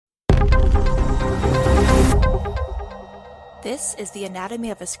This is the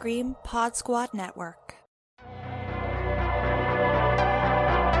Anatomy of a Scream Pod Squad Network.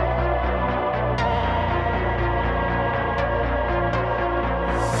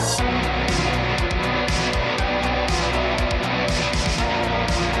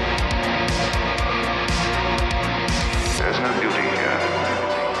 There's no beauty here,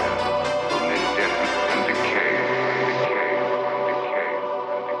 only death and decay.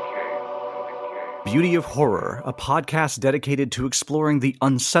 Beauty of Horror, a podcast dedicated to exploring the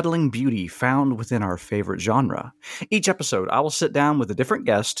unsettling beauty found within our favorite genre. Each episode, I will sit down with a different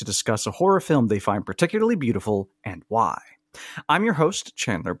guest to discuss a horror film they find particularly beautiful and why. I'm your host,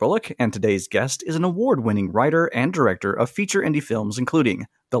 Chandler Bullock, and today's guest is an award-winning writer and director of feature indie films including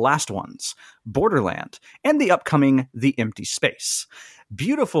The Last Ones, Borderland, and the upcoming The Empty Space.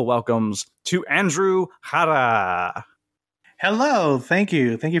 Beautiful welcomes to Andrew Hara. Hello, thank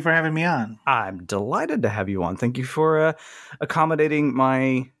you. Thank you for having me on. I'm delighted to have you on. Thank you for accommodating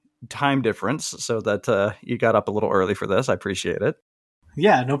my time difference so that you got up a little early for this. I appreciate it.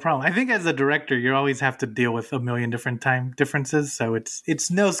 Yeah, no problem. I think as a director, you always have to deal with a million different time differences, so it's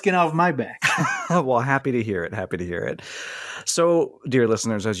no skin off my back. Well, happy to hear it. Happy to hear it. So, dear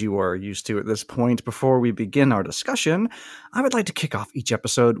listeners, as you are used to at this point, before we begin our discussion, I would like to kick off each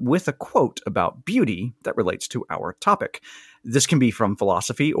episode with a quote about beauty that relates to our topic. This can be from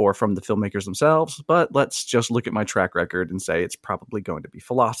philosophy or from the filmmakers themselves, but let's just look at my track record and say it's probably going to be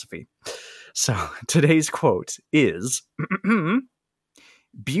philosophy. So, today's quote is...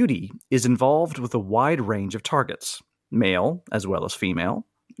 Beauty is involved with a wide range of targets, male as well as female,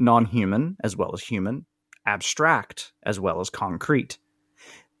 non-human as well as human, abstract as well as concrete.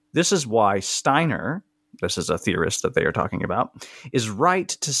 This is why Steiner, this is a theorist that they are talking about, is right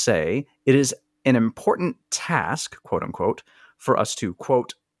to say it is an important task, quote unquote, for us to,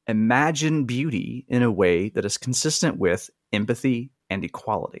 quote, imagine beauty in a way that is consistent with empathy and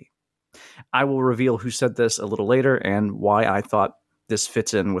equality. I will reveal who said this a little later and why I thought this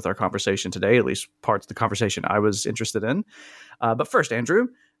fits in with our conversation today, at least parts of the conversation I was interested in. But first, Andrew,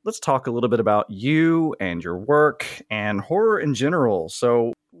 let's talk a little bit about you and your work and horror in general.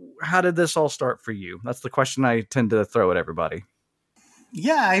 So how did this all start for you? That's the question I tend to throw at everybody.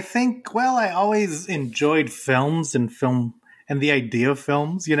 Yeah, I think, well, I always enjoyed films and film and the idea of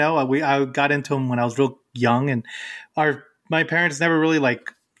films. You know, I got into them when I was real young, and my parents never really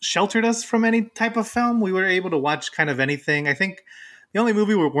sheltered us from any type of film. We were able to watch kind of anything. I think the only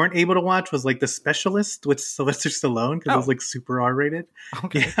movie we weren't able to watch was The Specialist with Sylvester Stallone because it was super R-rated.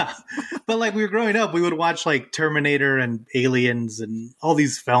 Okay. Yeah, but we were growing up, we would watch Terminator and Aliens and all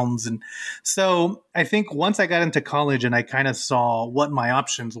these films, and so I think once I got into college and I kind of saw what my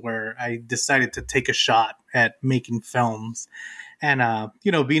options were, I decided to take a shot at making films. And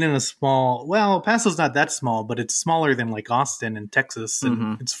being in a small, well, Paso's not that small, but it's smaller than Austin and Texas,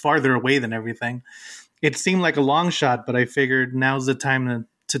 and it's farther away than everything. It seemed like a long shot, but I figured now's the time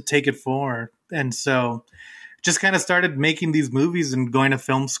to take it forward. And so just kind of started making these movies and going to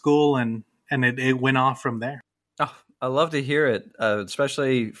film school, and it went off from there. Oh, I love to hear it,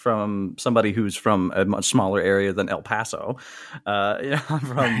 especially from somebody who's from a much smaller area than El Paso. I'm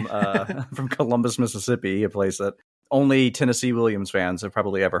from Columbus, Mississippi, a place that only Tennessee Williams fans have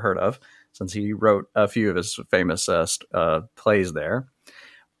probably ever heard of, since he wrote a few of his famous plays there.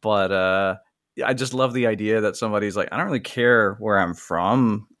 But I just love the idea that somebody's I don't really care where I'm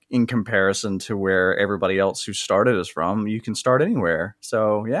from in comparison to where everybody else who started is from. You can start anywhere.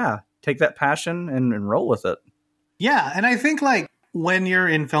 So yeah, take that passion and roll with it. Yeah, and I think when you're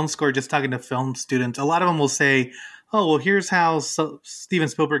in film school, just talking to film students, a lot of them will say, oh, well, here's how Steven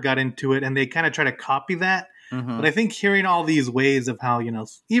Spielberg got into it, and they kind of try to copy that. Mm-hmm. But I think hearing all these ways of how,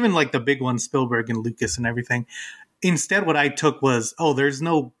 even the big ones, Spielberg and Lucas and everything, instead what I took was, there's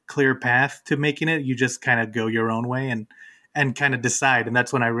no clear path to making it. You just kind of go your own way and kind of decide. And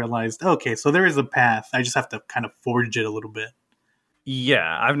that's when I realized, okay, so there is a path. I just have to kind of forge it a little bit.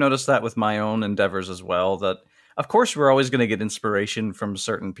 Yeah, I've noticed that with my own endeavors as well, that of course we're always going to get inspiration from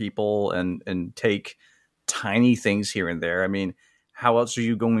certain people and take tiny things here and there. I mean, how else are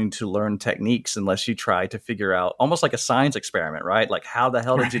you going to learn techniques unless you try to figure out, almost like a science experiment, right? How the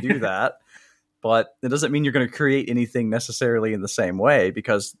hell did you do that? But it doesn't mean you're going to create anything necessarily in the same way,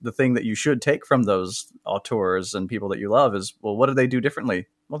 because the thing that you should take from those auteurs and people that you love is, well, what did they do differently?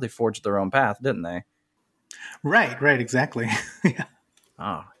 Well, they forged their own path, didn't they? Right, exactly. Yeah.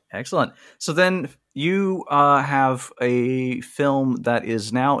 Oh, excellent. So then you have a film that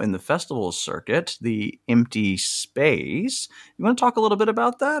is now in the festival circuit, The Empty Space. You want to talk a little bit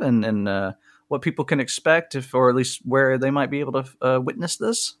about that and what people can expect, or at least where they might be able to witness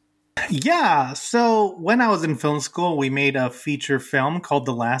this? Yeah. So when I was in film school, we made a feature film called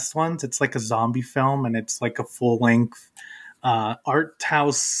The Last Ones. It's like a zombie film, and it's like a full length art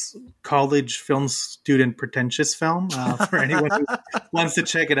house college film student pretentious film for anyone who wants to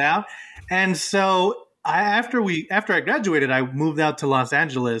check it out. And so after I graduated, I moved out to Los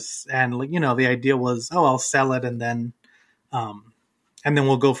Angeles, and the idea was, oh, I'll sell it, um, and then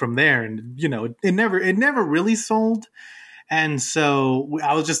we'll go from there. And it never really sold. And so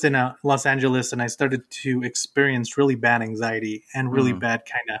I was just in Los Angeles, and I started to experience really bad anxiety and really bad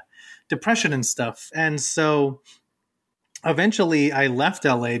kind of depression and stuff. And so eventually I left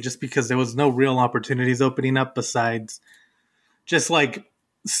LA just because there was no real opportunities opening up besides just like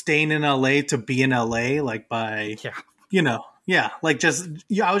staying in LA to be in LA, like by, I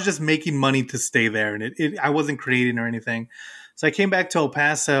was just making money to stay there, and I wasn't creating or anything. So I came back to El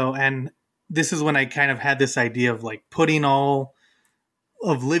Paso, and this is when I kind of had this idea of like putting all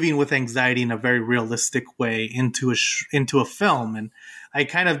of living with anxiety in a very realistic way into a film. And I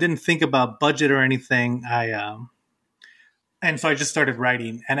kind of didn't think about budget or anything. And so I just started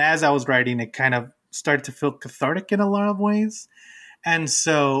writing. And as I was writing, it kind of started to feel cathartic in a lot of ways. And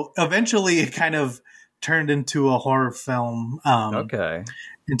so eventually it kind of turned into a horror film.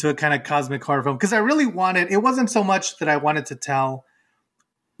 Into a kind of cosmic horror film. Because I really it wasn't so much that I wanted to tell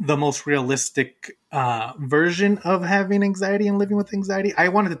the most realistic version of having anxiety and living with anxiety. I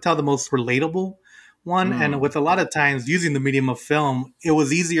wanted to tell the most relatable one. And with a lot of times using the medium of film, it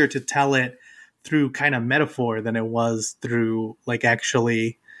was easier to tell it through kind of metaphor than it was through like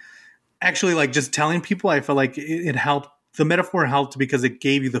actually like just telling people. I felt like it helped. The metaphor helped because it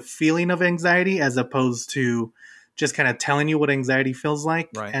gave you the feeling of anxiety as opposed to just kind of telling you what anxiety feels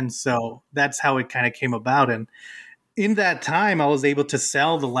like. Right. And so that's how it kind of came about. And in that time, I was able to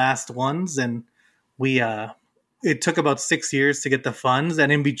sell The Last Ones, and it took about 6 years to get the funds.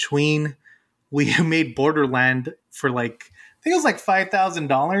 And in between, we made Borderland for I think it was like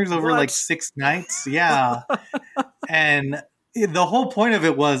 $5,000 over like 6 nights. Yeah. And the whole point of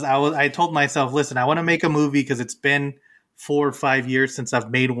it was I told myself, listen, I want to make a movie because it's been 4 or 5 years since I've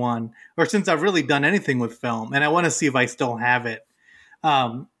made one, or since I've really done anything with film. And I want to see if I still have it.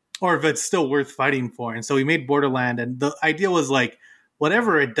 Or if it's still worth fighting for. And so we made Borderland, and the idea was like,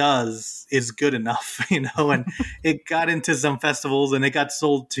 whatever it does is good enough, and it got into some festivals and it got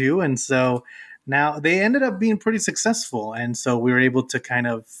sold too. And so now they ended up being pretty successful. And so we were able to kind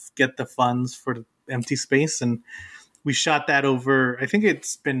of get the funds for the Empty Space, and we shot that over, I think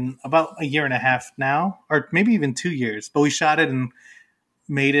it's been about a year and a half now, or maybe even 2 years, but we shot it and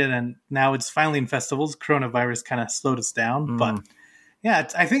made it. And now it's finally in festivals. Coronavirus kind of slowed us down, but yeah,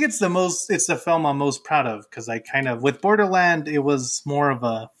 I think it's the film I'm most proud of, because I kind of, with Borderland, it was more of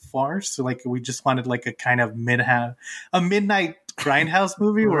a farce. So like we just wanted like a kind of midnight grindhouse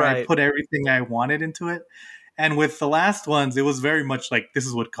movie where I put everything I wanted into it. And with The Last Ones, it was very much like, this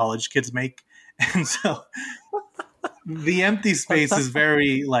is what college kids make. And so The Empty Space is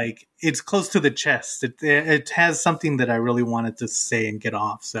very like, it's close to the chest. It has something that I really wanted to say and get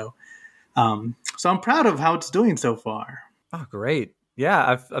off. So I'm proud of how it's doing so far. Oh, great.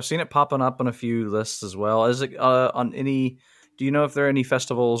 Yeah, I've seen it popping up on a few lists as well. Is it on any? Do you know if there are any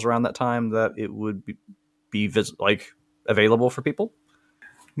festivals around that time that it would be available for people?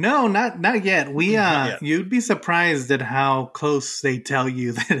 No, not yet. You'd be surprised at how close they tell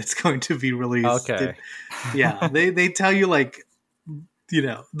you that it's going to be released. Okay. They tell you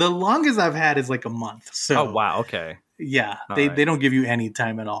the longest I've had is like a month. So oh wow, okay. Yeah, they don't give you any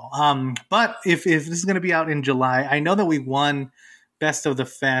time at all. But if this is going to be out in July, I know that we won Best of the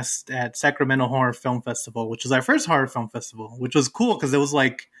Fest at Sacramento Horror Film Festival, which was our first horror film festival, which was cool because it was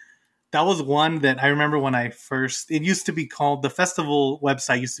that was one that I remember when it used to be called, the festival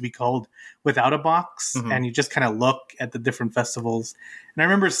website used to be called Without a Box, and you just kind of look at the different festivals. And I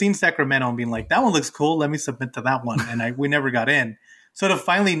remember seeing Sacramento and being like, that one looks cool, let me submit to that one. And we never got in. So to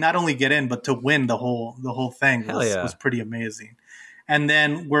finally not only get in, but to win the whole thing was pretty amazing. And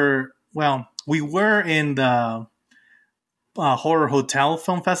then we were in the Horror Hotel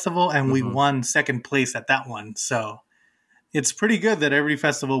Film Festival, and we won second place at that one. So it's pretty good that every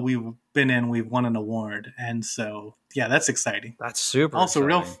festival we've been in, we've won an award. And so, yeah, that's exciting. That's super also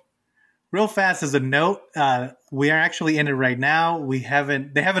exciting. Real fast as a note, we are actually in it right now. They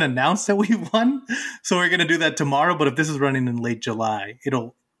haven't announced that we won, so we're going to do that tomorrow. But if this is running in late July,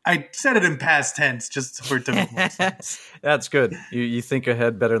 I said it in past tense just for it to make more sense. That's good. You think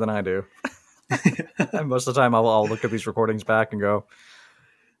ahead better than I do. And most of the time, I'll look at these recordings back and go,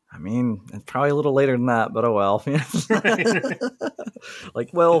 I mean, it's probably a little later than that, but oh well. Right, Like,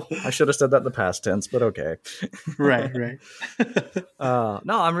 well, I should have said that in the past tense, but okay. right, right.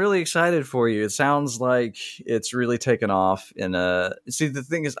 No, I'm really excited for you. It sounds like it's really taken off. See, the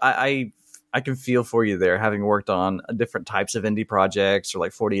thing is, I can feel for you there, having worked on different types of indie projects or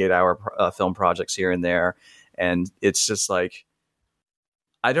like 48-hour film projects here and there, and it's just like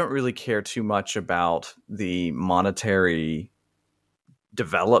I don't really care too much about the monetary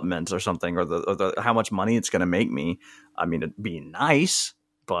development or something, or the how much money it's going to make me. I mean, it'd be nice,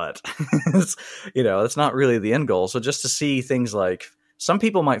 but it's not really the end goal. So just to see things like, some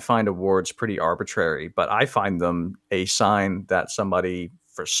people might find awards pretty arbitrary, but I find them a sign that somebody,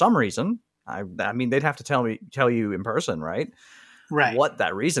 for some reason, I mean, they'd have to tell you in person, right? Right. What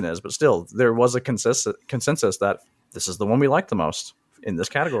that reason is, but still, there was a consensus that this is the one we like the most in this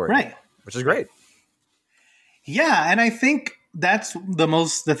category, Right. Which is great. Yeah, and I think that's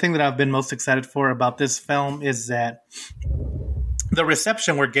the thing that I've been most excited for about this film is that the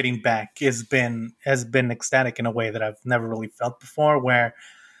reception we're getting back has been ecstatic in a way that I've never really felt before, where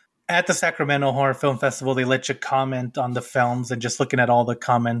at the Sacramento Horror Film Festival, they let you comment on the films, and just looking at all the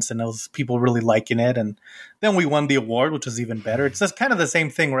comments and those people really liking it. And then we won the award, which was even better. It's just kind of the same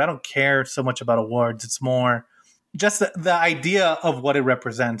thing where I don't care so much about awards. It's more just the idea of what it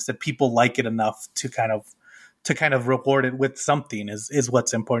represents, that people like it enough to kind of reward it with something is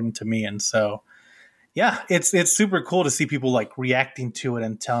what's important to me. And so, yeah, it's super cool to see people like reacting to it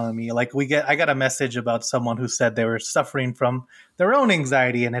and telling me, like, I got a message about someone who said they were suffering from their own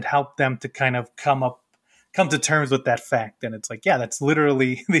anxiety, and it helped them to kind of come to terms with that fact. And it's like, yeah, that's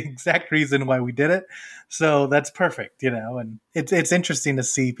literally the exact reason why we did it. So that's perfect, and it's interesting to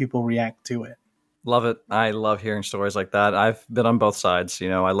see people react to it. Love it. I love hearing stories like that. I've been on both sides.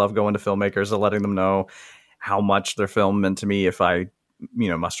 I love going to filmmakers and letting them know how much their film meant to me if I,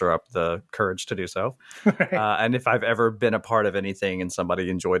 muster up the courage to do so. Right. And if I've ever been a part of anything and somebody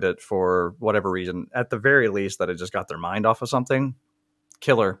enjoyed it for whatever reason, at the very least that it just got their mind off of something,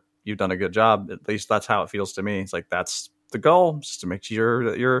 killer. You've done a good job. At least that's how it feels to me. It's like, that's the goal, just to make sure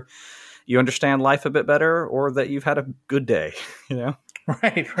that you understand life a bit better, or that you've had a good day,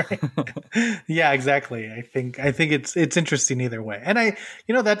 Right. Yeah, exactly. I think it's interesting either way. And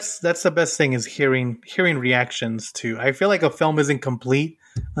that's the best thing, is hearing reactions to. I feel like a film isn't complete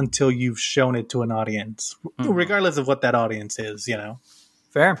until you've shown it to an audience, regardless of what that audience is,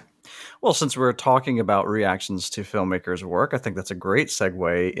 Fair. Well, since we're talking about reactions to filmmakers' work, I think that's a great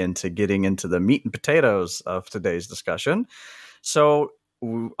segue into getting into the meat and potatoes of today's discussion. So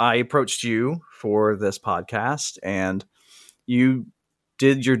I approached you for this podcast, and you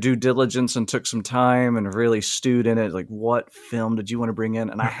did your due diligence and took some time and really stewed in it. Like, what film did you want to bring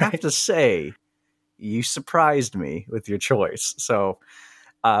in? And I have to say, you surprised me with your choice. So,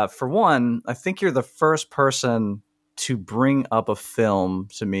 for one, I think you're the first person to bring up a film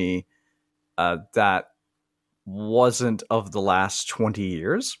to me that wasn't of the last 20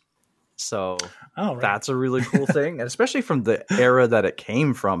 years. So That's a really cool thing. And especially from the era that it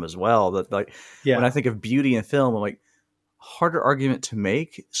came from as well. That when I think of beauty in film, I'm like, harder argument to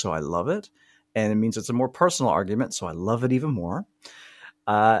make, so I love it. And it means it's a more personal argument, so I love it even more.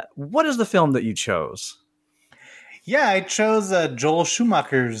 What is the film that you chose? Yeah, I chose Joel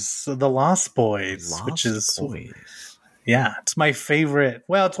Schumacher's The Lost Boys, it's my favorite.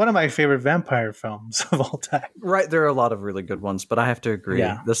 Well, it's one of my favorite vampire films of all time. Right, there are a lot of really good ones, but I have to agree.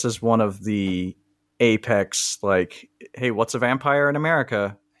 Yeah. This is one of the apex, like, hey, what's a vampire in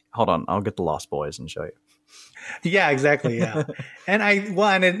America? Hold on, I'll get The Lost Boys and show you. Yeah, exactly. Yeah, and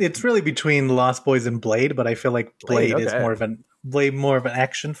it's really between Lost Boys and Blade, but I feel like Blade is more of an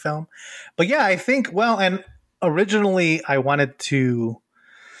action film. But yeah, I think and originally I wanted to,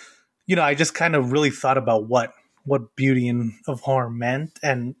 I just kind of really thought about what beauty of horror meant,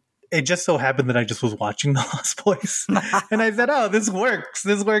 and it just so happened that I just was watching The Lost Boys, and I said, "Oh, this works.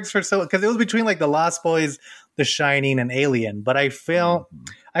 This works for because it was between like The Lost Boys, The Shining, and Alien." But I felt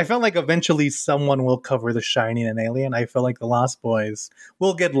like eventually someone will cover The Shining and Alien. I feel like The Lost Boys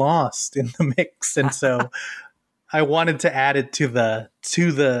will get lost in the mix, and so I wanted to add it to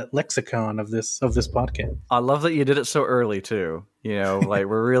the lexicon of this podcast. I love that you did it so early too. Like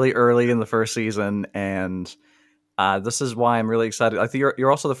we're really early in the first season, and this is why I'm really excited. I think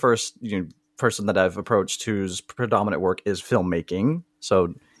you're also the first person that I've approached whose predominant work is filmmaking.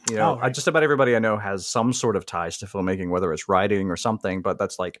 So right. Just about everybody I know has some sort of ties to filmmaking, whether it's writing or something. But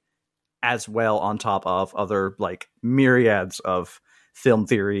that's like as well on top of other like myriads of film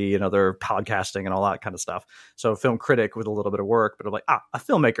theory and other podcasting and all that kind of stuff. So film critic with a little bit of work, but I'm like, a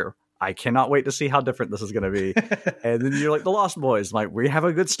filmmaker. I cannot wait to see how different this is going to be. And then you're like, The Lost Boys. I'm like, we have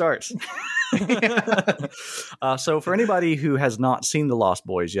a good start. So for anybody who has not seen The Lost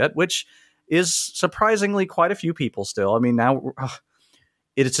Boys yet, which is surprisingly quite a few people still. I mean, now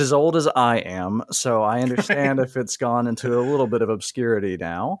it's as old as I am, so I understand if it's gone into a little bit of obscurity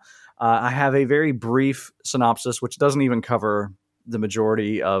now. I have a very brief synopsis, which doesn't even cover the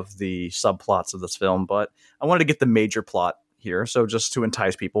majority of the subplots of this film, but I wanted to get the major plot here. So just to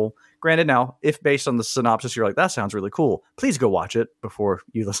entice people, granted now, if based on the synopsis, you're like, that sounds really cool, please go watch it before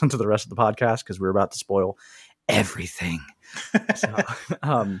you listen to the rest of the podcast, because we're about to spoil everything.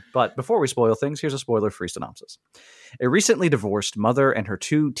 But before we spoil things, here's a spoiler-free synopsis. A recently divorced mother and her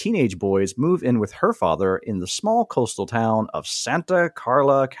 2 teenage boys move in with her father in the small coastal town of Santa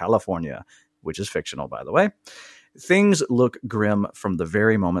Carla, California, which is fictional, by the way. Things look grim from the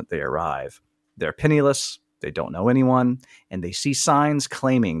very moment they arrive. They're penniless, they don't know anyone, and they see signs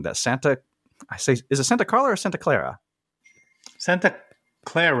claiming that is it Santa Carla or Santa Clara? Santa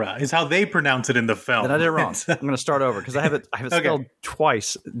Clara is how they pronounce it in the film. Then I did it wrong. I'm going to start over because I have it spelled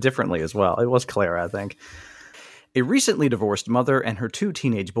twice differently as well. It was Clara, I think. A recently divorced mother and her 2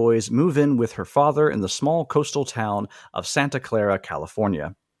 teenage boys move in with her father in the small coastal town of Santa Clara,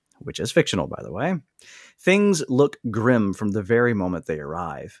 California, which is fictional, by the way. Things look grim from the very moment they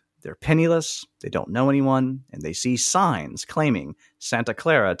arrive. They're penniless, they don't know anyone, and they see signs claiming Santa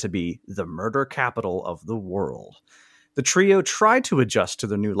Clara to be the murder capital of the world. The trio try to adjust to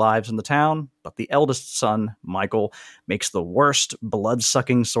their new lives in the town, but the eldest son, Michael, makes the worst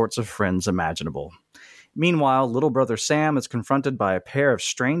blood-sucking sorts of friends imaginable. Meanwhile, little brother Sam is confronted by a pair of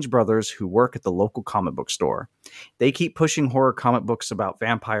strange brothers who work at the local comic book store. They keep pushing horror comic books about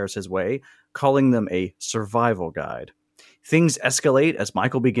vampires his way, calling them a survival guide. Things escalate as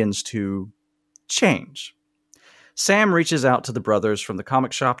Michael begins to change. Sam reaches out to the brothers from the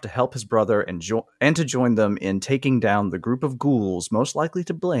comic shop to help his brother and to join them in taking down the group of ghouls most likely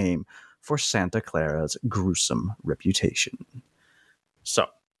to blame for Santa Clara's gruesome reputation. So,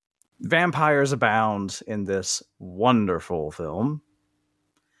 vampires abound in this wonderful film.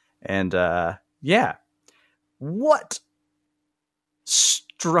 And, what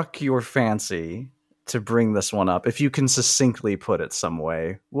struck your fancy to bring this one up? If you can succinctly put it some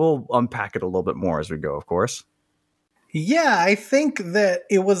way. We'll unpack it a little bit more as we go, of course. Yeah, I think that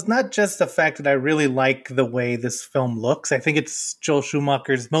it was not just the fact that I really like the way this film looks. I think it's Joel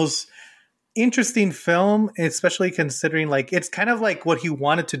Schumacher's most interesting film, especially considering it's kind of like what he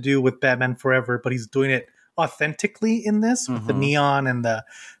wanted to do with Batman Forever, but he's doing it authentically in this with the neon and the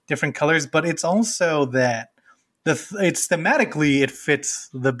different colors. But it's also that it's thematically, it fits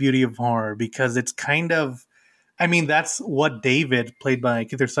the beauty of horror because it's kind of, I mean, that's what David, played by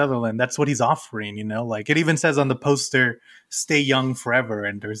Kiefer Sutherland, that's what he's offering, it even says on the poster, stay young forever.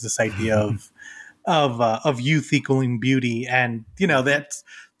 And there's this idea of youth equaling beauty. And, that's,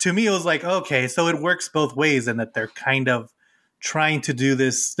 to me, it was like, okay, so it works both ways and that they're kind of trying to do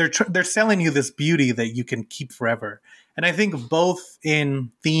this. They're selling you this beauty that you can keep forever. And I think both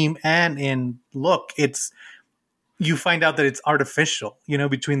in theme and in look, you find out that it's artificial,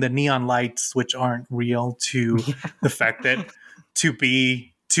 between the neon lights, which aren't real, to the fact that to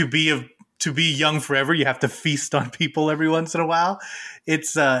be young forever, you have to feast on people every once in a while.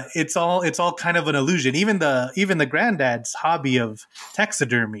 It's all kind of an illusion. Even the granddad's hobby of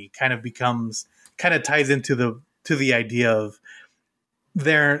taxidermy kind of ties into the idea of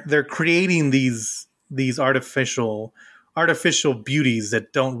they're creating these artificial beauties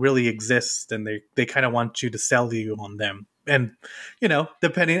that don't really exist, and they kind of want you to sell you on them. And,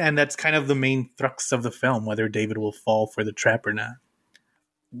 and that's kind of the main crux of the film, whether David will fall for the trap or not.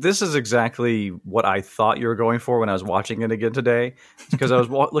 This is exactly what I thought you were going for when I was watching it again today, because I was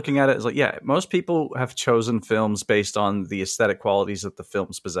looking at it as most people have chosen films based on the aesthetic qualities that the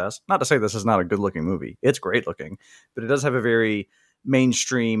films possess. Not to say this is not a good looking movie. It's great looking, but it does have a very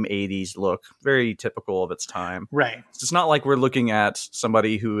mainstream 80s look, very typical of its time. Right. It's not like we're looking at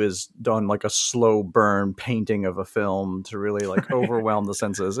somebody who has done a slow burn painting of a film to really overwhelm the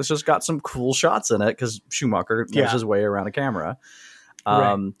senses. It's just got some cool shots in it because Schumacher knows his way around a camera.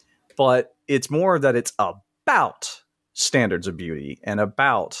 Right. But it's more that it's about standards of beauty and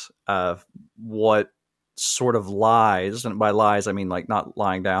about what sort of lies, and by lies I mean not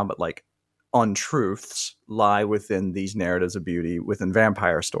lying down, but untruths lie within these narratives of beauty within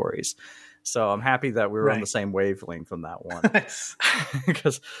vampire stories. So I'm happy that we were on the same wavelength on that one.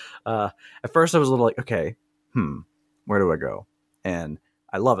 Because at first I was a little okay, where do I go? And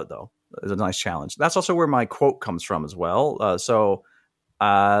I love it though. It's a nice challenge. That's also where my quote comes from as well. Let's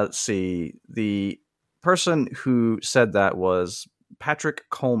see. The person who said that was Patrick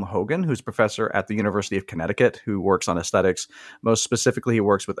Colm Hogan, who's professor at the University of Connecticut, who works on aesthetics. Most specifically, he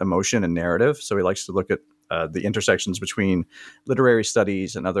works with emotion and narrative. So he likes to look at the intersections between literary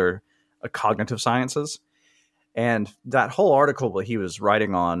studies and other cognitive sciences. And that whole article that he was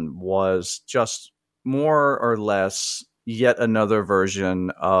writing on was just more or less yet another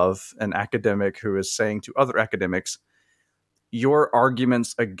version of an academic who is saying to other academics, your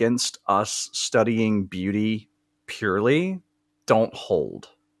arguments against us studying beauty purely don't hold,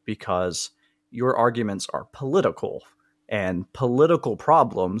 because your arguments are political, and political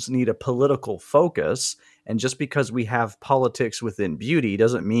problems need a political focus. And just because we have politics within beauty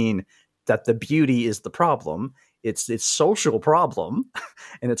doesn't mean that the beauty is the problem. It's social problem,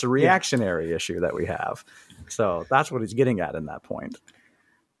 and it's a reactionary issue that we have. So that's what he's getting at in that point.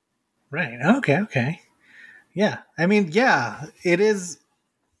 Right. Okay. Yeah. I mean, yeah, it is.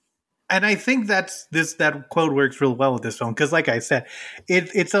 And I think that quote works real well with this film, because, like I said,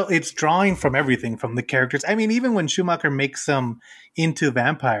 it's drawing from everything, from the characters. I mean, even when Schumacher makes them into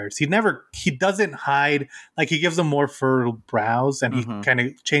vampires, he doesn't hide. Like, he gives them more furrowed brows, and he kind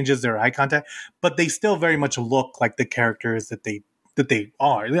of changes their eye contact, but they still very much look like the characters that they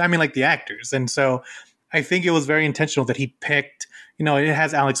are. I mean, like the actors. And so I think it was very intentional that he picked. It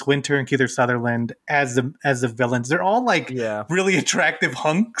has Alex Winter and Kiefer Sutherland as the villains. They're all really attractive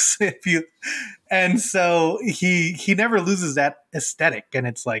hunks. And so he never loses that aesthetic. And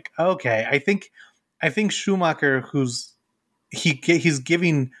it's like, okay, I think Schumacher, he's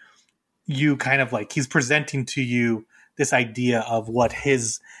giving you kind of like, he's presenting to you this idea of what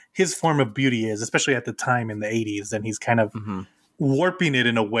his form of beauty is, especially at the time in the 80s, and he's kind of warping it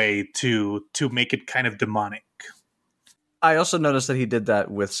in a way to make it kind of demonic. I also noticed that he did that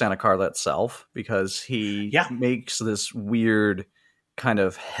with Santa Carla itself, because he makes this weird kind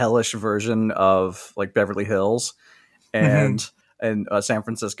of hellish version of like Beverly Hills and San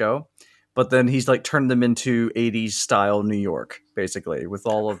Francisco. But then he's like turned them into 80s style New York, basically, with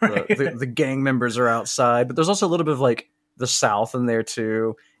all of the gang members are outside. But there's also a little bit of like the South in there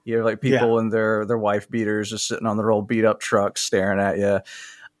too. You have like people in their wife beaters just sitting on their old beat up trucks staring at you.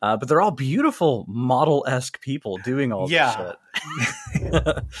 But they're all beautiful model-esque people doing all this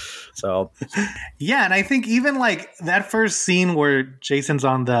shit. So, yeah, and I think even like that first scene where Jason's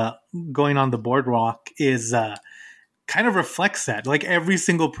going on the boardwalk is kind of reflects that. Like, every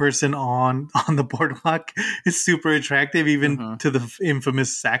single person on the boardwalk is super attractive, even to the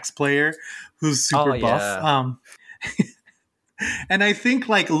infamous sax player who's super buff. And I think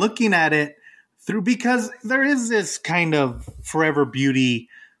like looking at it through, because there is this kind of forever beauty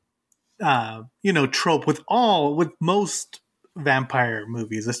trope with most vampire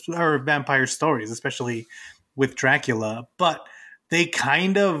movies or vampire stories, especially with Dracula. But they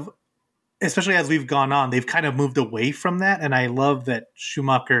kind of, especially as we've gone on, they've kind of moved away from that. And I love that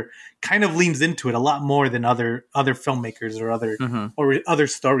Schumacher kind of leans into it a lot more than other filmmakers or other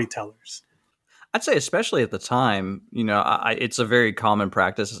storytellers. I'd say especially at the time, it's a very common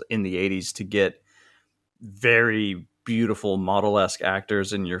practice in the 80s to get very beautiful model-esque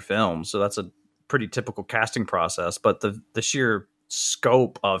actors in your film. So that's a pretty typical casting process. But the sheer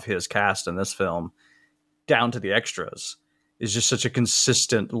scope of his cast in this film, down to the extras, is just such a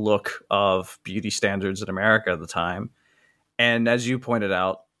consistent look of beauty standards in America at the time. And as you pointed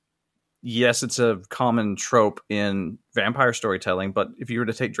out, yes, it's a common trope in vampire storytelling. But if you were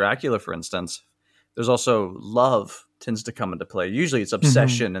to take Dracula, for instance, there's also love tends to come into play. Usually it's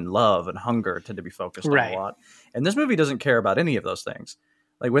obsession and love and hunger tend to be focused on a lot. And this movie doesn't care about any of those things.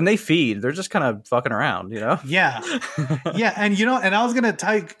 Like, when they feed, they're just kind of fucking around, Yeah. Yeah. And, and I was going to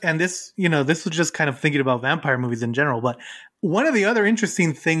tell you, and this, this was just kind of thinking about vampire movies in general. But one of the other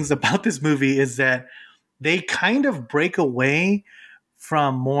interesting things about this movie is that they kind of break away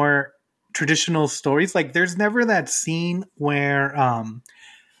from more traditional stories. Like, there's never that scene where,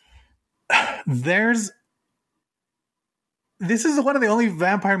 this is one of the only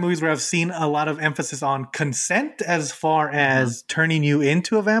vampire movies where I've seen a lot of emphasis on consent as far as turning you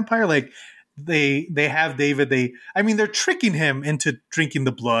into a vampire. Like, they have David, they're tricking him into drinking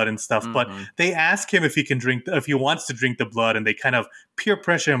the blood and stuff, but they ask him if he wants to drink the blood, and they kind of peer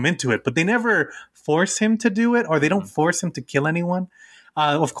pressure him into it, but they never force him to do it, or they don't force him to kill anyone.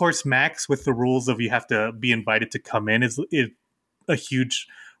 Of course, Max, with the rules of you have to be invited to come in, is a huge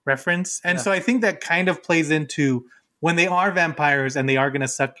reference. And so I think that kind of plays into when they are vampires and they are going to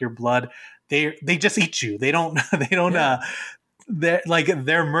suck your blood, they just eat you. They don't, they're like,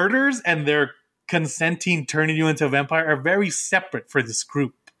 their murders and their consenting turning you into a vampire are very separate for this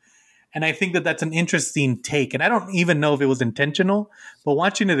group. And I think that that's an interesting take. And I don't even know if it was intentional, but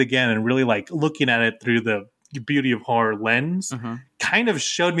watching it again and really like looking at it through the beauty of horror lens kind of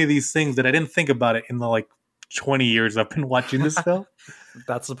showed me these things that I didn't think about it in the like 20 years I've been watching this film.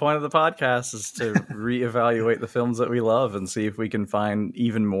 That's the point of the podcast, is to reevaluate the films that we love and see if we can find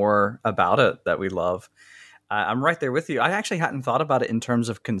even more about it that we love. I'm right there with you. I actually hadn't thought about it in terms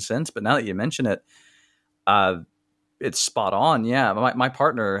of consent, but now that you mention it, it's spot on. Yeah, my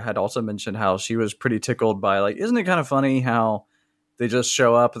partner had also mentioned how she was pretty tickled by, like, isn't it kind of funny how they just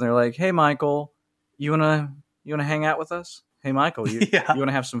show up and they're like, "Hey, Michael, you wanna hang out with us? Hey, Michael, you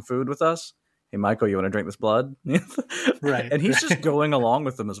wanna have some food with us? Hey, Michael, you want to drink this blood?" Right. And he's just going along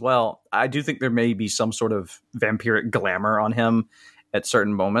with them as well. I do think there may be some sort of vampiric glamour on him at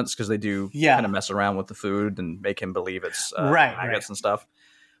certain moments, because they do kind of mess around with the food and make him believe it's maggots and stuff.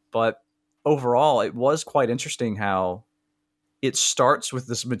 But overall, it was quite interesting how it starts with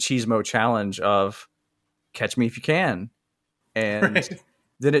this machismo challenge of catch me if you can. And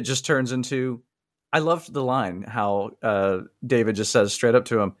then it just turns into, I loved the line, how David just says straight up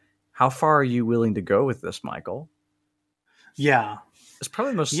to him, "How far are you willing to go with this, Michael?" Yeah. It's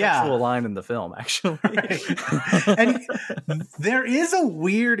probably the most sexual line in the film, actually. And there is a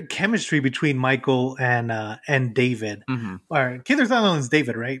weird chemistry between Michael and David. Or Kiefer Sutherland's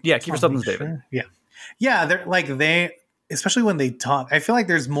David, right? Yeah, Kiefer Sutherland's David. Yeah. Yeah, they're like, especially when they talk, I feel like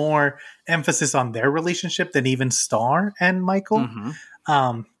there's more emphasis on their relationship than even Star and Michael.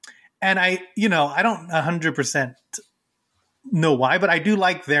 And I don't 100% know why, but I do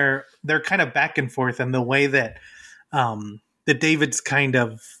like their kind of back and forth, and the way that that David's kind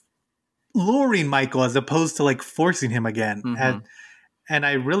of luring Michael as opposed to like forcing him again. And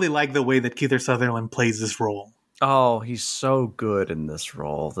I really like the way that Kiefer Sutherland plays this role. Oh, he's so good in this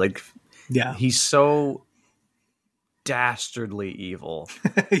role. Like, he's so dastardly evil.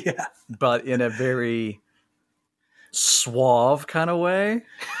 But in a very suave kind of way.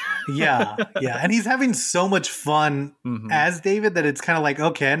 And he's having so much fun as David that it's kind of like,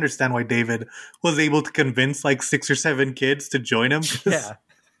 okay, I understand why David was able to convince like 6 or 7 kids to join him.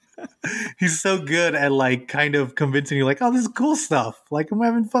 He's so good at like kind of convincing you, like, oh, this is cool stuff, like I'm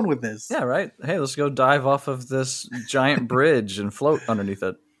having fun with this. Yeah, right. Hey, let's go dive off of this giant bridge and float underneath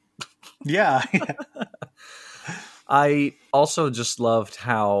it. I also just loved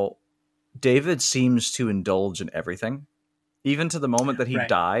how David seems to indulge in everything. Even to the moment that he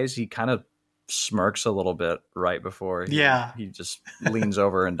dies, he kind of smirks a little bit right before he just leans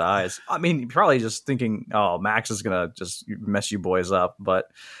over and dies. I mean, probably just thinking, oh, Max is going to just mess you boys up.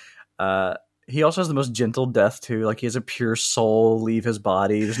 But he also has the most gentle death, too. Like, he has a pure soul leave his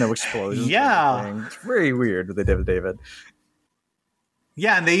body. There's no explosions. It's very weird what they did with David.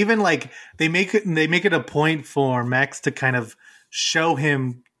 Yeah, and they even, like, they make it a point for Max to kind of show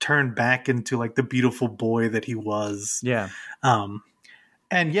him turn back into like the beautiful boy that he was. And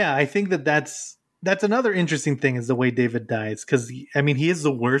I think that's another interesting thing, is the way David dies, because he is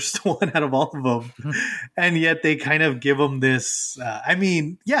the worst one out of all of them. And yet they kind of give him this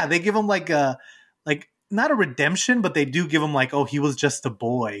they give him like not a redemption, but they do give him like, oh, he was just a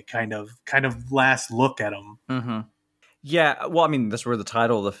boy kind of last look at him. Yeah, well, I mean, that's where the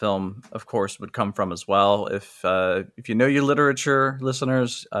title of the film, of course, would come from as well. If you know your literature,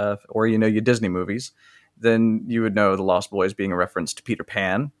 listeners, or you know your Disney movies, then you would know The Lost Boys being a reference to Peter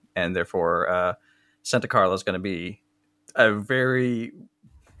Pan, and therefore Santa Carla is going to be a very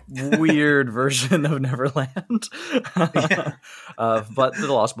weird version of Neverland. But the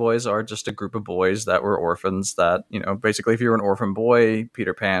Lost Boys are just a group of boys that were orphans that, basically if you were an orphan boy,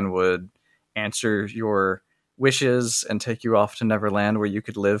 Peter Pan would answer your wishes and take you off to Neverland, where you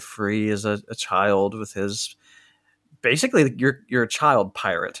could live free as a child with his, basically you're a child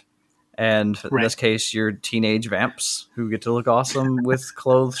pirate, and in this case you're teenage vamps who get to look awesome with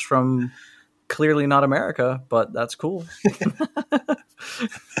clothes from clearly not America, but that's cool.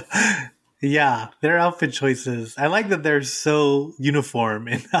 Their outfit choices, I like that they're so uniform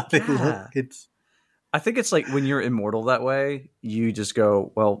in how they look. I think it's like when you're immortal that way, you just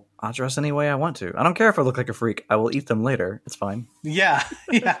go, well, I'll dress any way I want to. I don't care if I look like a freak. I will eat them later. It's fine. Yeah.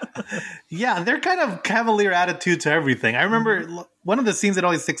 They're kind of cavalier attitude to everything. I remember one of the scenes that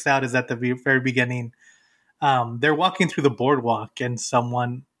always sticks out is at the very beginning. They're walking through the boardwalk, and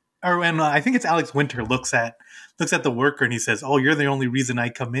I think it's Alex Winter looks at the worker, and he says, "Oh, you're the only reason I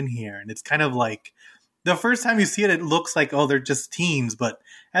come in here." And it's kind of like, the first time you see it, it looks like, oh, they're just teens. But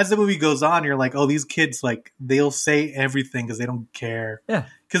as the movie goes on, you're like, oh, these kids, like, they'll say everything because they don't care. Yeah,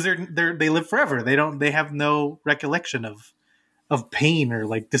 because they live forever. They have no recollection of pain or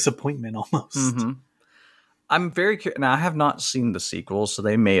like disappointment almost. Mm-hmm. I'm very curious. Now, I have not seen the sequels, so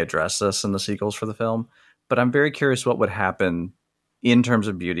they may address this in the sequels for the film. But I'm very curious what would happen in terms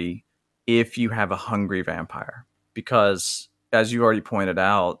of beauty if you have a hungry vampire, because as you already pointed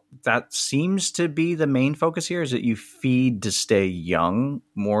out, that seems to be the main focus here, is that you feed to stay young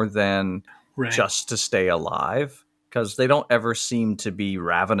more than Right. just to stay alive, because they don't ever seem to be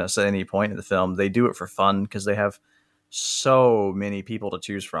ravenous at any point in the film. They do it for fun because they have so many people to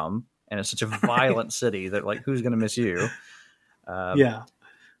choose from, and it's such a violent city that, like, who's going to miss you? Yeah.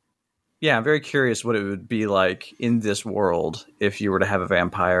 Yeah, I'm very curious what it would be like in this world if you were to have a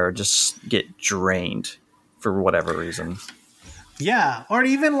vampire just get drained for whatever reason. Yeah, or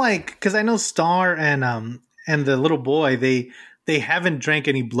even like, because I know Star and the little boy, they haven't drank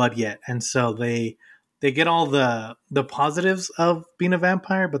any blood yet, and so they get all the positives of being a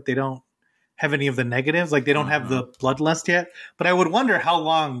vampire, but they don't have any of the negatives. Like they don't have the bloodlust yet. But I would wonder how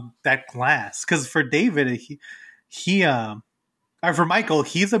long that lasts. Because for David, or for Michael,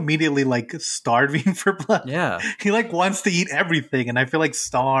 he's immediately like starving for blood. Yeah. He like wants to eat everything, and I feel like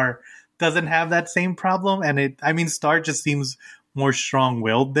Star doesn't have that same problem. And Star just seems more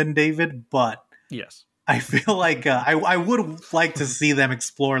strong-willed than David, but Yes. I feel like I would like to see them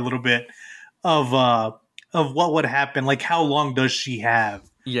explore a little bit of what would happen. Like, how long does she have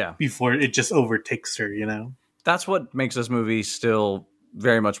Yeah. before it just overtakes her? You know? That's what makes this movie still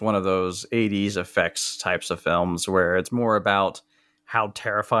very much one of those 80s effects types of films where it's more about how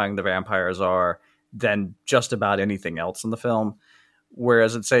terrifying the vampires are than just about anything else in the film.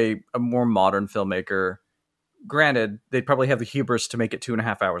 Whereas it's a more modern filmmaker, granted, they'd probably have the hubris to make it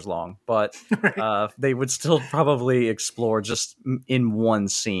 2.5 hours long, but Right. they would still probably explore just in one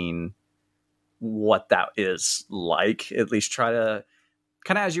scene what that is like. At least try to,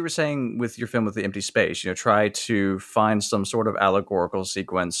 kind of as you were saying with your film with the empty space, try to find some sort of allegorical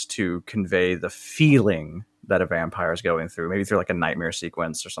sequence to convey the feeling that a vampire is going through, maybe through like a nightmare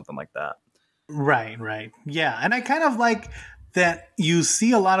sequence or something like that. Right. Yeah. And I kind of like that you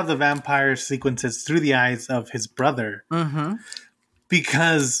see a lot of the vampire sequences through the eyes of his brother,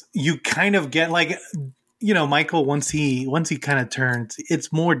 because you kind of get like, Michael, once he kind of turns,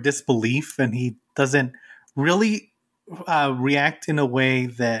 it's more disbelief, and he doesn't really react in a way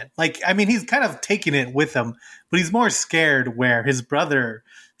that, like, he's kind of taking it with him, but he's more scared, where his brother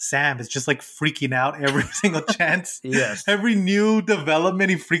Sam is just like freaking out every single chance. Yes. Every new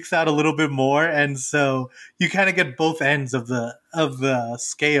development, he freaks out a little bit more, and so you kind of get both ends of the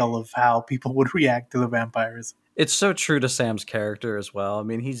scale of how people would react to the vampires. It's so true to Sam's character as well.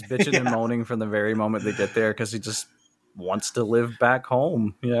 He's bitching and moaning from the very moment they get there because he just wants to live back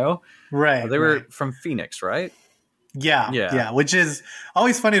home, Right. They were right. from Phoenix, right? Yeah, which is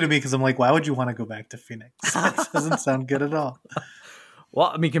always funny to me because I'm like, why would you want to go back to Phoenix? That doesn't sound good at all.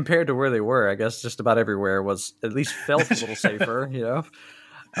 Well, compared to where they were, I guess just about everywhere was at least felt a little safer,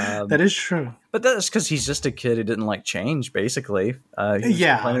 That is true. But that's because he's just a kid who didn't like change, basically. We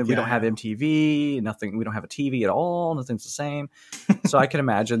don't have MTV, nothing. We don't have a TV at all. Nothing's the same. So I can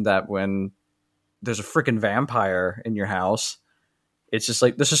imagine that when there's a freaking vampire in your house, it's just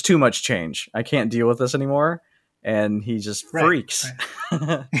like, this is too much change. I can't deal with this anymore. And he just freaks.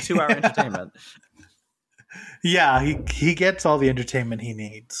 Right. 2-hour entertainment. Yeah, he gets all the entertainment he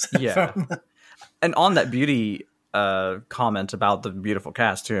needs. Yeah. And on that beauty comment about the beautiful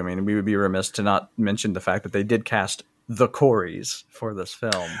cast too, we would be remiss to not mention the fact that they did cast the Coreys for this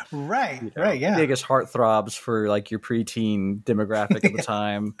film. Right, yeah. Biggest heartthrobs for like your preteen demographic at the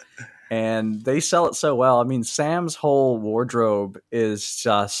time. And they sell it so well. Sam's whole wardrobe is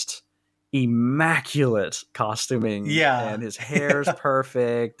just immaculate costuming. Yeah. And his hair's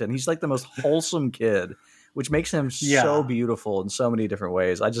perfect. And he's like the most wholesome kid, which makes him so beautiful in so many different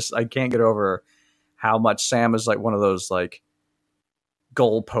ways. I can't get over how much Sam is like one of those like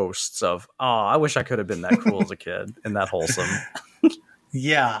goalposts of, oh, I wish I could have been that cool as a kid and that wholesome.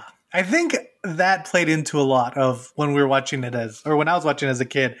 Yeah. I think that played into a lot of when we were watching it when I was watching as a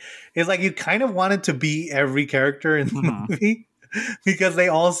kid, is like you kind of wanted to be every character in the movie because they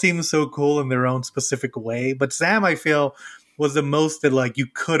all seem so cool in their own specific way. But Sam, I feel, was the most that like you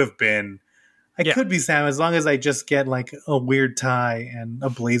could have been. I could be Sam as long as I just get like a weird tie and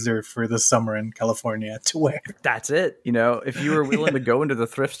a blazer for the summer in California to wear. That's it. If you were willing to go into the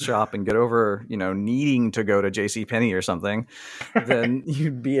thrift shop and get over, needing to go to JCPenney or something, then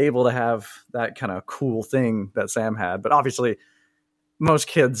you'd be able to have that kind of cool thing that Sam had. But obviously, most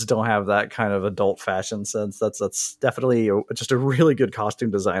kids don't have that kind of adult fashion sense. That's definitely just a really good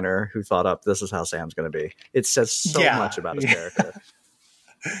costume designer who thought up, this is how Sam's going to be. It says so much about his character.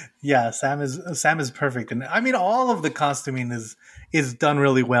 Yeah, Sam is perfect, and all of the costuming is done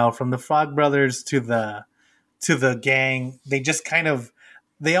really well. From the Frog Brothers to the gang, they just kind of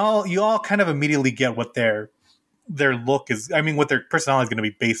you all kind of immediately get what they're their look is. I mean, what their personality is going to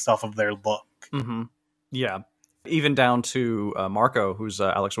be based off of their look. Mm-hmm. Yeah. Even down to Marco, who's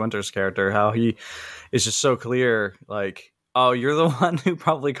Alex Winter's character, how he is just so clear, like, oh, you're the one who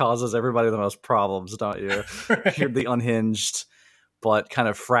probably causes everybody the most problems, don't you? Right. You're the unhinged, but kind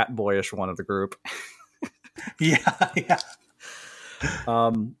of frat boyish one of the group. Yeah.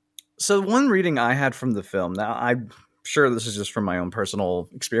 So one reading I had from the film, now I'm sure this is just from my own personal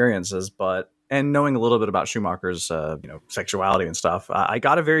experiences, and knowing a little bit about Schumacher's, sexuality and stuff, I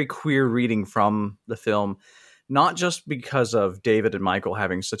got a very queer reading from the film. Not just because of David and Michael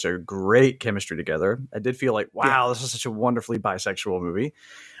having such a great chemistry together. I did feel like, wow, this is such a wonderfully bisexual movie.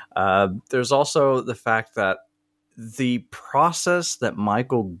 There's also the fact that the process that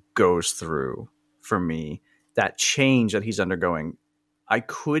Michael goes through, for me, that change that he's undergoing, I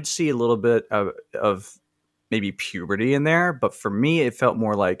could see a little bit of maybe puberty in there. But for me, it felt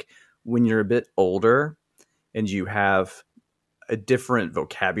more like when you're a bit older and you have a different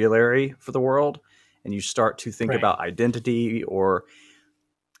vocabulary for the world, and you start to think about identity, or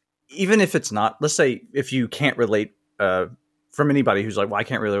even if it's not, let's say if you can't relate from anybody who's like, well, I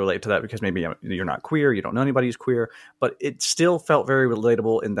can't really relate to that because maybe you're not queer, you don't know anybody who's queer, but it still felt very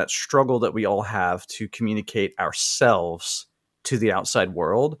relatable in that struggle that we all have to communicate ourselves to the outside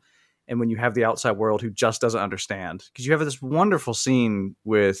world. And when you have the outside world who just doesn't understand, because you have this wonderful scene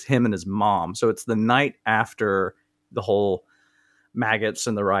with him and his mom. So it's the night after the whole maggots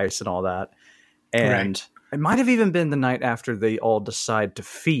and the rice and all that. And it might have even been the night after they all decide to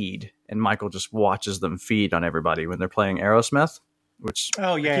feed, and Michael just watches them feed on everybody when they're playing Aerosmith, which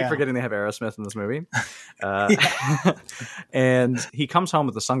I keep forgetting they have Aerosmith in this movie. And he comes home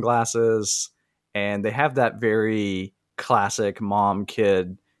with the sunglasses, and they have that very classic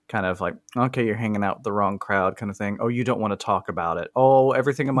mom-kid kind of like, okay, you're hanging out with the wrong crowd kind of thing. Oh, you don't want to talk about it. Oh,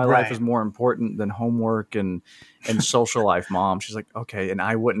 everything in my life is more important than homework and social life, Mom. She's like, okay, and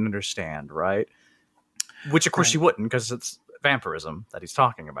I wouldn't understand, right? Which, of course, she wouldn't, because it's vampirism that he's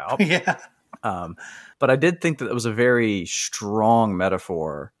talking about. Yeah. But I did think that it was a very strong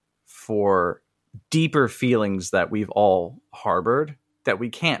metaphor for deeper feelings that we've all harbored that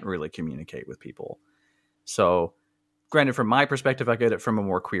we can't really communicate with people. So, granted, from my perspective, I get it from a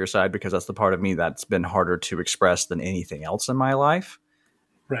more queer side because that's the part of me that's been harder to express than anything else in my life.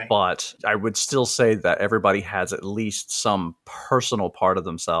 Right. But I would still say that everybody has at least some personal part of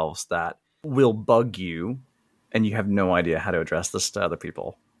themselves that will bug you, and you have no idea how to address this to other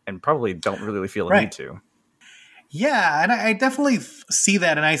people, and probably don't really feel a need to. Yeah, and I definitely see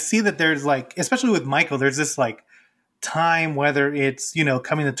that, and I see that there's like, especially with Michael, there's this like time, whether it's,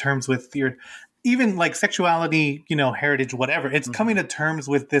 coming to terms with your, even like sexuality, heritage, whatever, it's coming to terms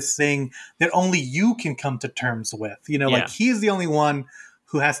with this thing that only you can come to terms with, like he's the only one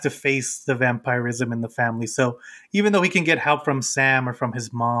who has to face the vampirism in the family. So even though he can get help from Sam or from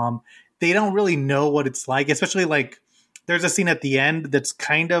his mom, they don't really know what it's like, especially like there's a scene at the end that's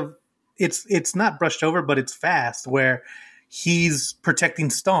kind of, it's not brushed over, but it's fast, where he's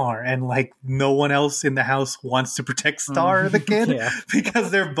protecting Star and like no one else in the house wants to protect Star, the kid, because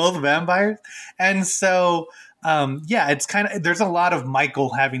they're both vampires. And so, it's kind of, there's a lot of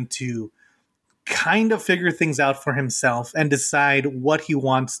Michael having to kind of figure things out for himself and decide what he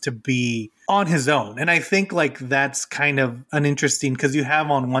wants to be on his own. And I think like that's kind of an interesting, because you have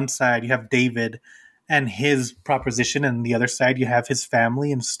on one side, you have David and his proposition, and the other side you have his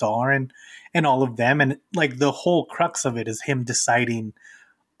family and Star and all of them. And like the whole crux of it is him deciding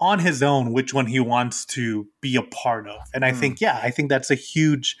on his own which one he wants to be a part of. And I think that's a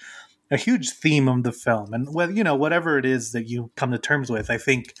huge theme of the film. And whatever it is that you come to terms with, I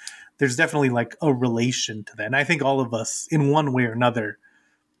think there's definitely like a relation to that. And I think all of us in one way or another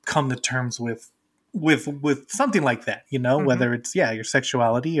come to terms with something like that, whether it's, your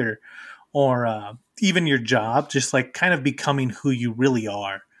sexuality or even your job, just like kind of becoming who you really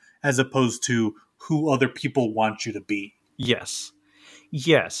are as opposed to who other people want you to be. Yes,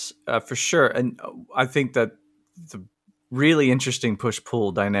 for sure. And I think that the really interesting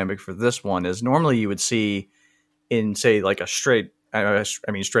push-pull dynamic for this one is normally you would see in, say, like a straight,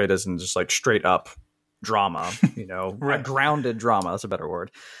 straight as in just like straight up drama, a grounded drama, that's a better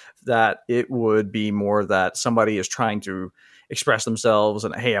word, that it would be more that somebody is trying to express themselves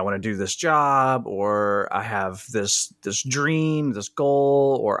and, hey, I want to do this job, or I have this dream, this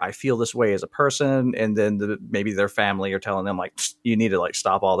goal, or I feel this way as a person. And then maybe their family are telling them like, you need to like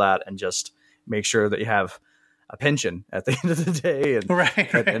stop all that and just make sure that you have a pension at the end of the day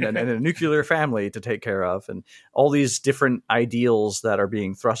and a nuclear family to take care of, and all these different ideals that are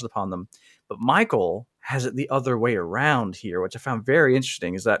being thrust upon them. But Michael has it the other way around here, which I found very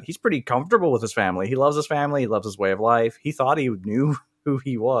interesting, is that he's pretty comfortable with his family. He loves his family. He loves his way of life. He thought he knew who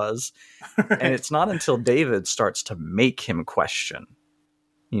he was. Right. And it's not until David starts to make him question.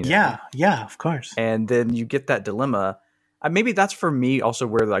 You know? Yeah, of course. And then you get that dilemma. Maybe that's for me also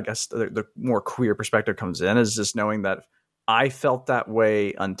where I guess the more queer perspective comes in, is just knowing that I felt that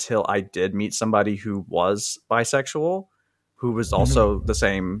way until I did meet somebody who was bisexual, who was also the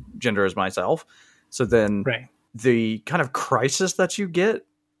same gender as myself. So then the kind of crisis that you get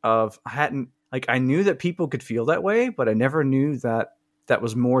of I knew that people could feel that way, but I never knew that that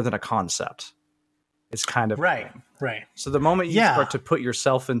was more than a concept. It's kind of right. So the moment you start to put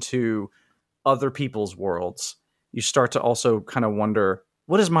yourself into other people's worlds, you start to also kind of wonder,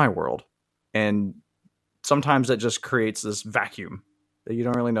 what is my world? And sometimes that just creates this vacuum that you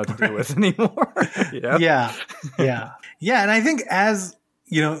don't really know what to do with anymore. Yeah. And I think as,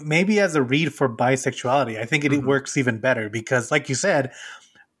 maybe as a read for bisexuality, I think it works even better because, like you said,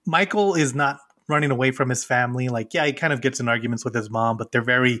 Michael is not running away from his family. Like, he kind of gets in arguments with his mom, but they're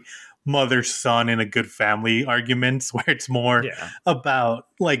very mother-son in a good family arguments where it's more about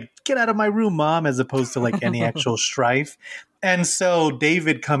like, get out of my room, mom, as opposed to like any actual strife. And so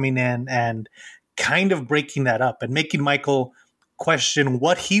David coming in and kind of breaking that up and making Michael question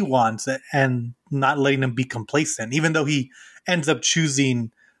what he wants and not letting him be complacent, even though he ends up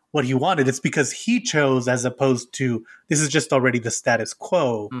choosing what he wanted. It's because he chose, as opposed to this is just already the status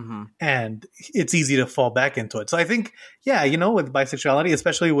quo and it's easy to fall back into it. So I think, with bisexuality,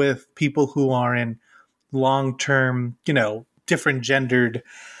 especially with people who are in long-term, different gendered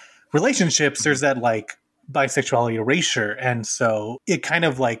relationships, there's that like bisexuality erasure. And so it kind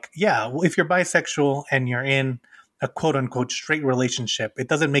of like, if you're bisexual and you're in a quote unquote straight relationship, it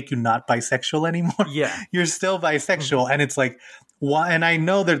doesn't make you not bisexual anymore. Yeah. You're still bisexual. And it's like, why? And I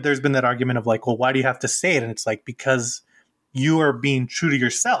know that there's been that argument of like, well, why do you have to say it? And it's like, because you are being true to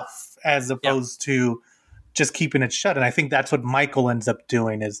yourself as opposed to just keeping it shut. And I think that's what Michael ends up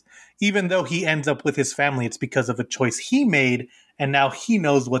doing, is even though he ends up with his family, it's because of a choice he made. And now he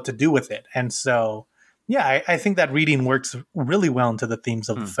knows what to do with it. And so, I think that reading works really well into the themes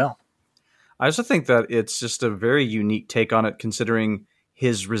of the film. I also think that it's just a very unique take on it, considering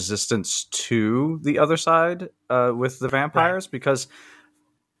his resistance to the other side with the vampires, because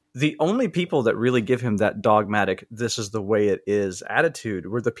the only people that really give him that dogmatic, this is the way it is attitude,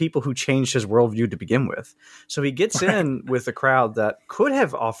 were the people who changed his worldview to begin with. So he gets in with a crowd that could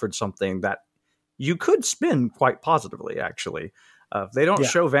have offered something that you could spin quite positively, actually. They don't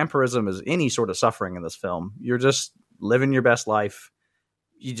show vampirism as any sort of suffering in this film. You're just living your best life.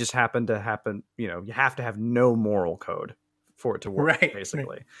 You just you have to have no moral code for it to work, basically.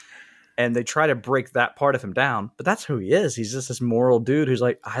 Right. And they try to break that part of him down, but that's who he is. He's just this moral dude who's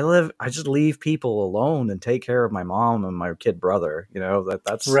like, I just leave people alone and take care of my mom and my kid brother.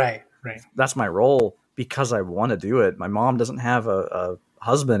 That's right. That's my role because I want to do it. My mom doesn't have a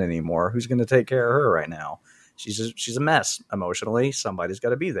husband anymore. Who's going to take care of her right now? She's a mess emotionally. Somebody's got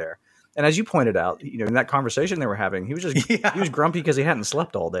to be there. And as you pointed out, in that conversation they were having, he was just he was grumpy because he hadn't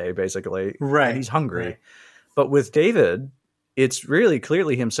slept all day, basically. Right. And he's hungry. Right. But with David, it's really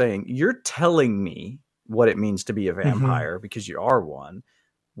clearly him saying, you're telling me what it means to be a vampire because you are one,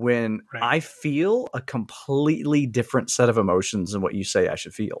 when I feel a completely different set of emotions than what you say I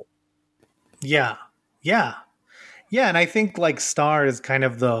should feel. Yeah. And I think like Star is kind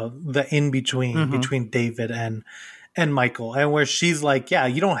of the in-between between David and Michael, and where she's like,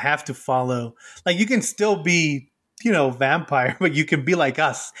 you don't have to follow, like you can still be, vampire, but you can be like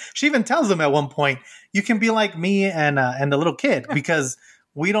us. She even tells them at one point, you can be like me and the little kid because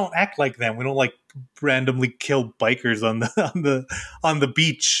we don't act like them. We don't like randomly kill bikers on the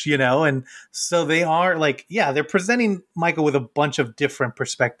beach, and so they are like, they're presenting Michael with a bunch of different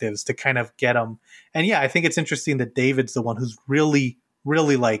perspectives to kind of get him. And I think it's interesting that David's the one who's really,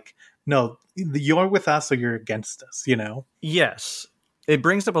 really like, no, you're with us or you're against us, Yes. It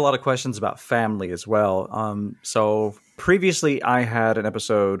brings up a lot of questions about family as well. So previously I had an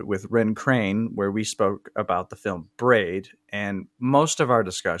episode with Ren Crane where we spoke about the film Braid, and most of our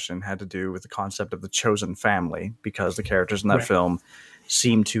discussion had to do with the concept of the chosen family, because the characters in that film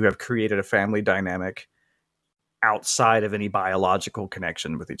seem to have created a family dynamic outside of any biological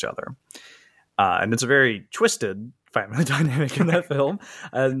connection with each other. And it's a very twisted family dynamic in that film.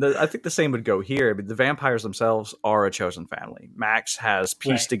 And I think the same would go here. But the vampires themselves are a chosen family. Max has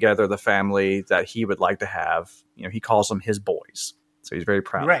pieced together the family that he would like to have. He calls them his boys. So he's very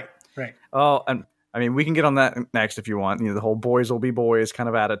proud. Right. Oh, and I mean, we can get on that next if you want. The whole boys will be boys kind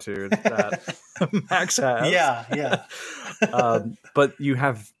of attitude that Max has. Yeah. But you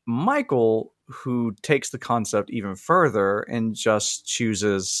have Michael, who takes the concept even further and just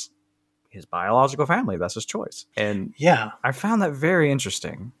chooses his biological family. That's his choice. And Yeah. I found that very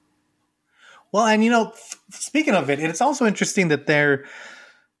interesting. Well, and speaking of it, it's also interesting that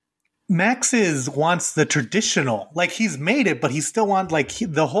Max wants the traditional, like he's made it, but he still wants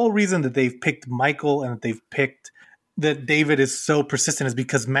the whole reason that they've picked Michael and that they've picked that David is so persistent is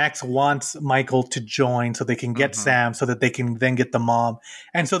because Max wants Michael to join so they can get Sam, so that they can then get the mom,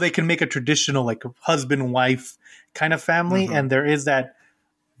 and so they can make a traditional like husband wife kind of family. And there is that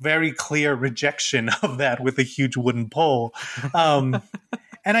very clear rejection of that with a huge wooden pole.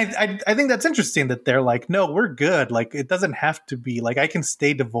 And I think that's interesting that they're like, no, we're good. Like, it doesn't have to be like, I can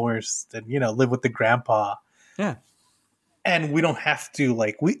stay divorced and, live with the grandpa. Yeah. And we don't have to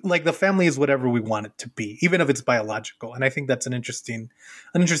the family is whatever we want it to be, even if it's biological. And I think that's an interesting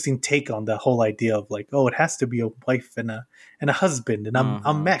take on the whole idea of like, oh, it has to be a wife and a husband. And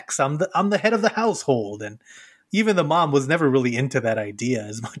I'm Max. I'm the head of the household. And even the mom was never really into that idea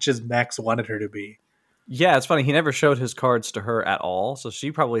as much as Max wanted her to be. Yeah, it's funny. He never showed his cards to her at all, so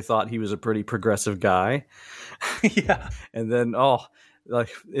she probably thought he was a pretty progressive guy. Yeah. And then,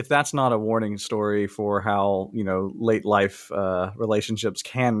 if that's not a warning story for how, late life relationships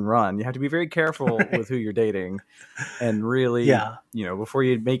can run, you have to be very careful with who you're dating. And really, before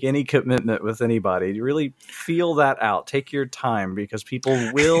you make any commitment with anybody, you really feel that out. Take your time, because people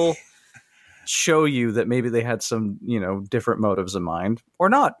will show you that maybe they had some, different motives in mind or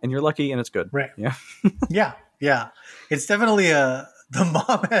not, and you're lucky and it's good. Right. Yeah. Yeah. It's definitely the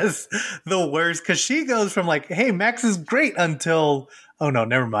mom has the worst, because she goes from like, hey, Max is great until, oh no,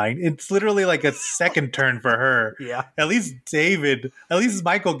 never mind. It's literally like a second turn for her. Yeah. At least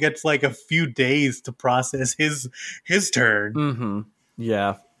Michael gets like a few days to process his turn. Mm-hmm.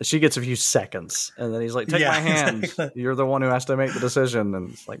 Yeah. She gets a few seconds, and then he's like, take my hand. Exactly. You're the one who has to make the decision.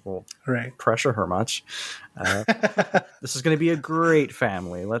 And it's like, well, pressure her much. This is going to be a great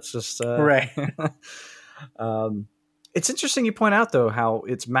family. Let's just... It's interesting you point out, though, how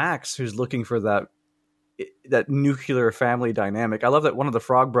it's Max who's looking for that nuclear family dynamic. I love that one of the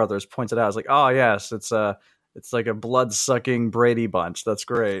Frog Brothers points it out. It's like, oh, yes, it's like a blood-sucking Brady Bunch. That's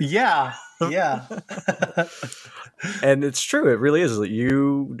great. Yeah. And it's true. It really is.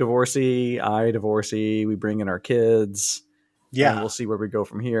 You divorcee, I divorcee. We bring in our kids. Yeah. And we'll see where we go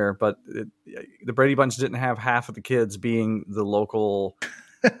from here. But the Brady Bunch didn't have half of the kids being the local,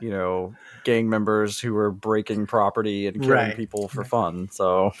 gang members who were breaking property and killing people for fun.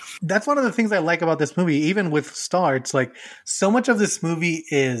 So that's one of the things I like about this movie. Even with Star, it's like so much of this movie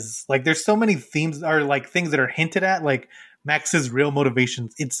is like there's so many themes or like things that are hinted at, like Max's real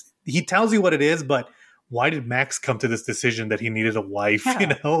motivations. He tells you what it is, but why did Max come to this decision that he needed a wife?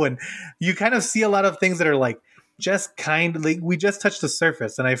 And you kind of see a lot of things that are like just kind of like we just touched the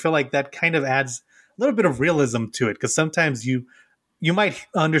surface, and I feel like that kind of adds a little bit of realism to it, because sometimes you might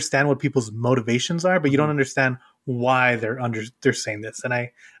understand what people's motivations are, but you don't understand why they're saying this. And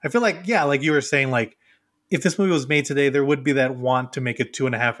I feel like, like you were saying, like if this movie was made today, there would be that want to make it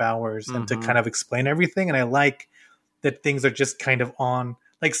 2.5 hours and to kind of explain everything. And I like that things are just kind of on,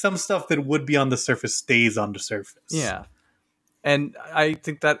 like some stuff that would be on the surface stays on the surface. Yeah. And I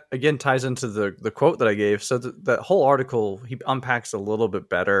think that, again, ties into the quote that I gave. So that whole article, he unpacks a little bit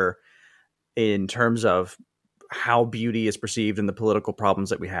better in terms of how beauty is perceived and the political problems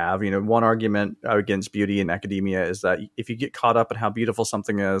that we have. One argument against beauty in academia is that if you get caught up in how beautiful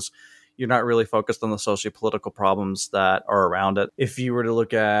something is, you're not really focused on the socio-political problems that are around it. If you were to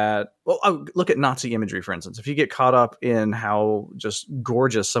look at Nazi imagery, for instance, if you get caught up in how just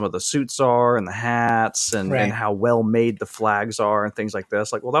gorgeous some of the suits are and the hats and how well made the flags are and things like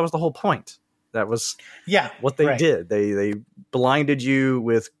this, like, well, that was the whole point. That was what they did. They blinded you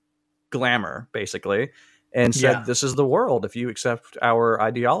with glamour, basically, and said, this is the world. If you accept our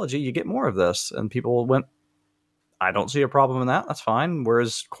ideology, you get more of this. And people went, I don't see a problem in that. That's fine.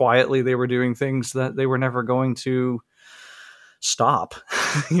 Whereas quietly they were doing things that they were never going to stop.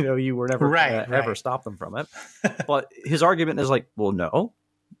 You were never ever stop them from it. But his argument is like, well, no,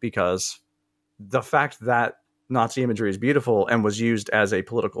 because the fact that Nazi imagery is beautiful and was used as a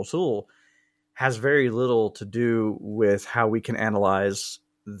political tool has very little to do with how we can analyze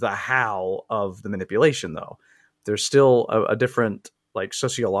the how of the manipulation, though. There's still a different like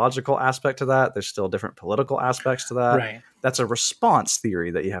sociological aspect to that. There's still different political aspects to that. That's a response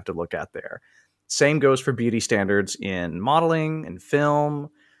theory that you have to look at there. Same goes for beauty standards in modeling and film,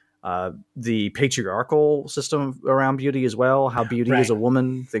 the patriarchal system around beauty as well, how beauty is a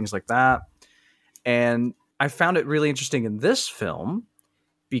woman, things like that. And I found it really interesting in this film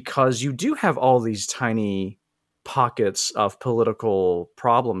because you do have all these tiny pockets of political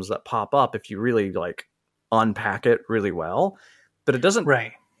problems that pop up if you really like unpack it really well, but it doesn't.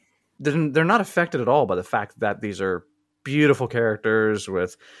 Right. They're not affected at all by the fact that these are beautiful characters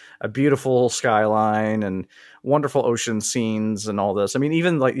with a beautiful skyline and wonderful ocean scenes and all this. I mean,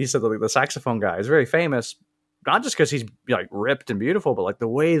 even like you said, the saxophone guy is very famous, not just because he's like ripped and beautiful, but like the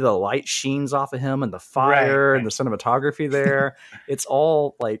way the light sheens off of him and the fire and the cinematography there. It's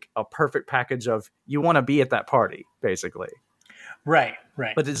all like a perfect package of you want to be at that party, basically. Right.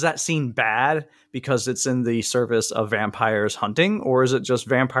 But is that scene bad because it's in the service of vampires hunting, or is it just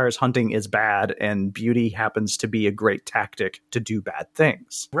vampires hunting is bad and beauty happens to be a great tactic to do bad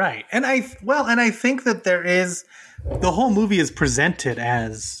things? Right. And I think that there is, the whole movie is presented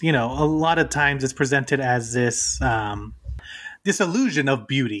as, you know, a lot of times it's presented as this this illusion of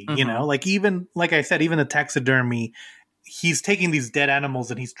beauty, you know, like even, like I said, even the taxidermy, he's taking these dead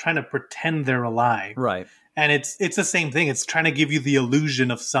animals and he's trying to pretend they're alive. Right. And it's the same thing. It's trying to give you the illusion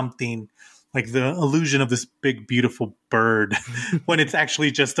of something, like the illusion of this big, beautiful bird when it's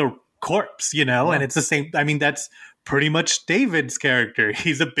actually just a corpse, you know? Yeah. And it's the same. I mean, that's pretty much David's character.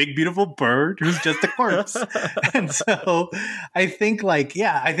 He's a big, beautiful bird who's just a corpse. And so I think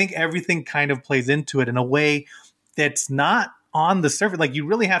I think everything kind of plays into it in a way that's not on the surface. Like you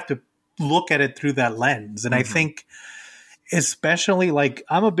really have to look at it through that lens. And I think especially like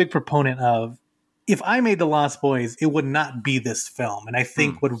I'm a big proponent of, if I made The Lost Boys, it would not be this film. And I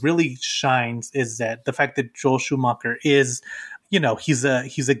think what really shines is that the fact that Joel Schumacher is, you know, he's a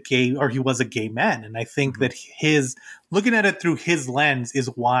gay, or he was a gay man. And I think that looking at it through his lens is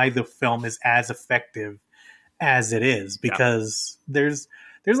why the film is as effective as it is, because there's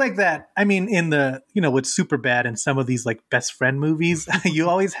like that. I mean, in the, you know, with Superbad and some of these like best friend movies, you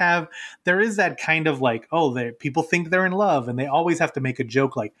always have, there is that kind of like, oh, people think they're in love and they always have to make a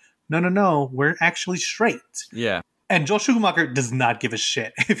joke like, no, we're actually straight. Yeah. And Joel Schumacher does not give a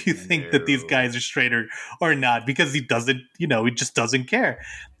shit if you think that these guys are straight or not, because he doesn't, you know, he just doesn't care.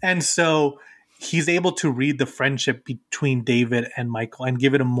 And so he's able to read the friendship between David and Michael and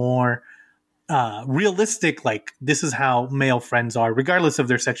give it a more realistic, like, this is how male friends are, regardless of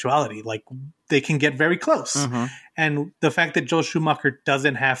their sexuality. Like, they can get very close. And the fact that Joel Schumacher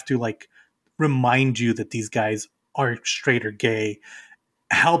doesn't have to, like, remind you that these guys are straight or gay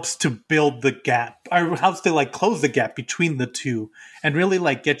helps to build the gap, or helps to like close the gap between the two, and really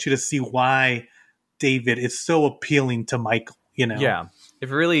like get you to see why David is so appealing to Michael, you know? Yeah.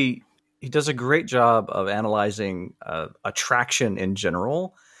 He does a great job of analyzing attraction in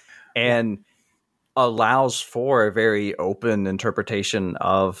general, and allows for a very open interpretation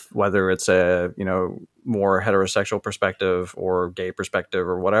of whether it's a, you know, more heterosexual perspective or gay perspective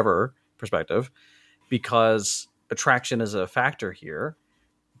or whatever perspective, because attraction is a factor here.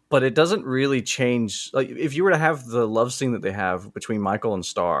 But it doesn't really change. Like, if you were to have the love scene that they have between Michael and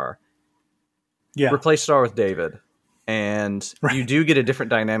Star, replace Star with David, and you do get a different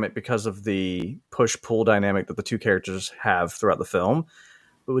dynamic because of the push-pull dynamic that the two characters have throughout the film.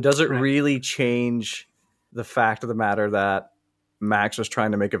 But it doesn't really change the fact of the matter that Max was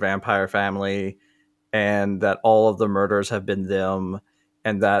trying to make a vampire family, and that all of the murders have been them,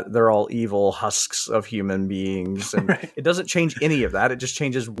 and that they're all evil husks of human beings. And it doesn't change any of that. It just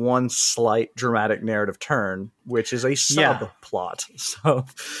changes one slight dramatic narrative turn, which is a subplot. So,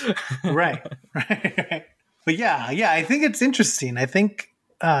 right. But I think it's interesting. I think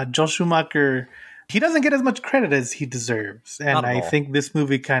Joel Schumacher, he doesn't get as much credit as he deserves. And I think this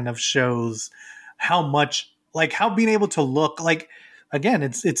movie kind of shows how much, like, how being able to look, like, again,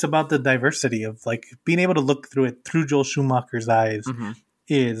 it's about the diversity of, like, being able to look through it through Joel Schumacher's eyes.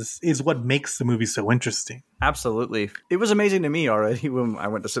 Is what makes the movie so interesting. Absolutely. It was amazing to me already when I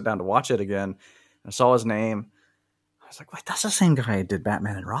went to sit down to watch it again. I saw his name. I was like, wait, that's the same guy who did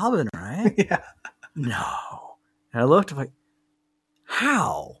Batman and Robin, right? Yeah. No. And I looked, I'm like,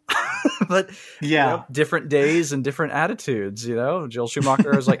 how? But you know, different days and different attitudes, you know? Joel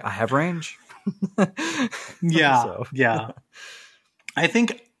Schumacher is like, I have range. Yeah. I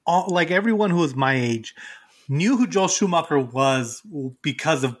think like everyone who was my age knew who Joel Schumacher was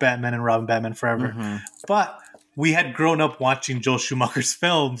because of Batman and Robin, Batman Forever. But we had grown up watching Joel Schumacher's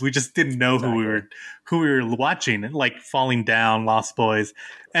films. We just didn't know who we were watching, like Falling Down, Lost Boys.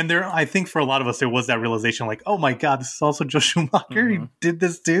 And I think for a lot of us, there was that realization, like, oh my God, this is also Joel Schumacher. He did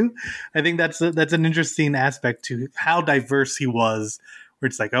this too. I think that's an interesting aspect to how diverse he was, where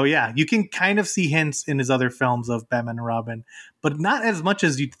it's like, oh yeah, you can kind of see hints in his other films of Batman and Robin, but not as much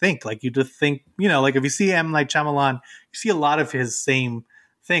as you'd think. Like, you'd just think, you know, like if you see M. Night Shyamalan, you see a lot of his same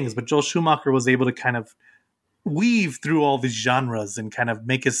things, but Joel Schumacher was able to kind of weave through all these genres and kind of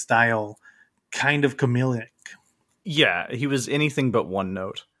make his style kind of chameleonic. Yeah, he was anything but one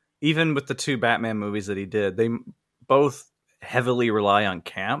note. Even with the two Batman movies that he did, they both heavily rely on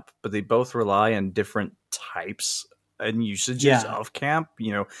camp, but they both rely on different types and usages of camp.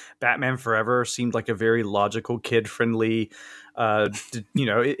 You know, Batman Forever seemed like a very logical, kid-friendly.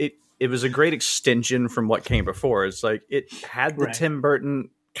 It was a great extension from what came before. It's like it had the Tim Burton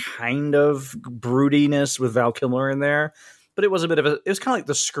kind of broodiness with Val Kilmer in there, but it was kind of like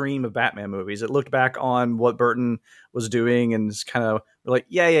the Scream of Batman movies. It looked back on what Burton was doing and it's kind of like,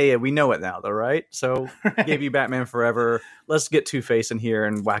 yeah, we know it now though, right? So gave you Batman Forever. Let's get Two-Face in here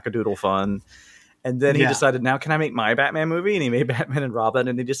and wackadoodle fun. And then he decided, now can I make my Batman movie? And he made Batman and Robin,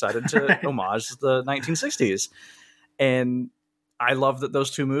 and he decided to homage the 1960s. And I love that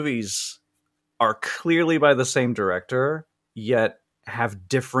those two movies are clearly by the same director, yet have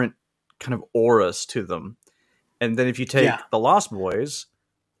different kind of auras to them. And then if you take The Lost Boys,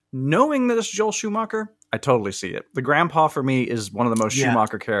 knowing that it's Joel Schumacher, I totally see it. The grandpa for me is one of the most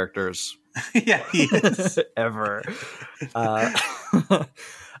Schumacher characters he is. ever.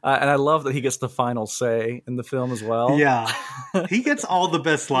 And I love that he gets the final say in the film as well. Yeah. He gets all the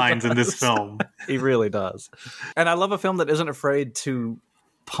best lines in this film. He really does. And I love a film that isn't afraid to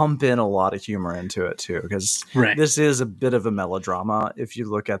pump in a lot of humor into it too, because this is a bit of a melodrama if you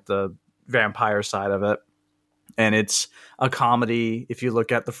look at the vampire side of it. And it's a comedy if you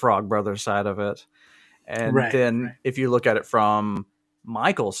look at the Frog Brothers side of it. And then if you look at it from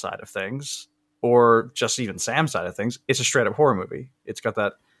Michael's side of things, or just even Sam's side of things, it's a straight up horror movie. It's got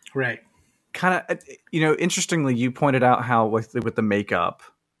that kind of, interestingly, you pointed out how with the makeup,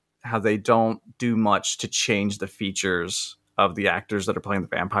 how they don't do much to change the features of the actors that are playing the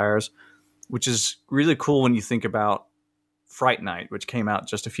vampires, which is really cool when you think about Fright Night, which came out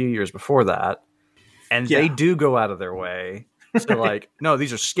just a few years before that. And they do go out of their way. So like, no,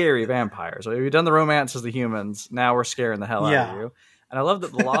 these are scary vampires. We've done the romance as the humans. Now we're scaring the hell out of you. And I love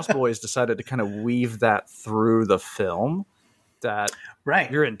that the Lost Boys decided to kind of weave that through the film, that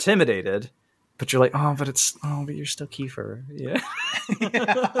you're intimidated, but you're like, but you're still Kiefer.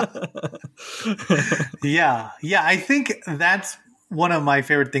 Yeah. I think that's one of my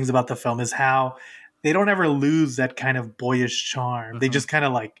favorite things about the film is how they don't ever lose that kind of boyish charm. They just kind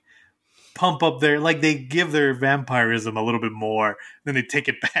of like pump up they give their vampirism a little bit more, then they take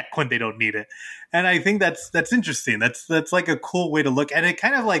it back when they don't need it. And I think that's interesting. That's like a cool way to look. And it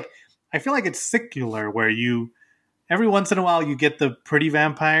kind of like, I feel like it's secular where you, every once in a while you get the pretty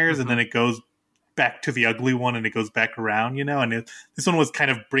vampires and then it goes back to the ugly one and it goes back around, and this one was kind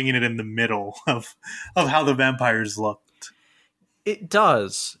of bringing it in the middle of how the vampires looked. It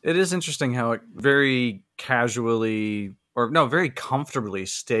does. It is interesting how it very casually, very comfortably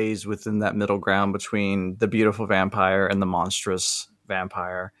stays within that middle ground between the beautiful vampire and the monstrous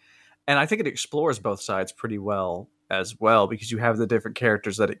vampire. And I think it explores both sides pretty well as well, because you have the different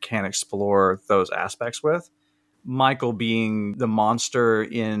characters that it can explore those aspects with. Michael being the monster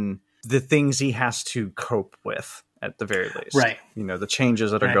in the things he has to cope with at the very least. Right. The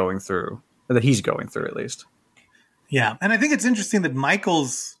changes that are going through, that he's going through at least. Yeah. And I think it's interesting that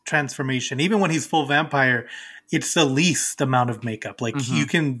Michael's transformation, even when he's full vampire, it's the least amount of makeup. Like you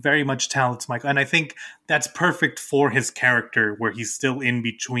can very much tell it's Michael. And I think that's perfect for his character where he's still in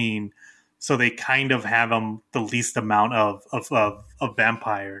between. So they kind of have him the least amount of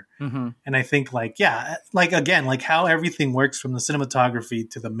vampire. And I think again, how everything works from the cinematography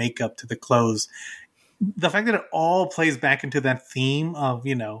to the makeup to the clothes, the fact that it all plays back into that theme of,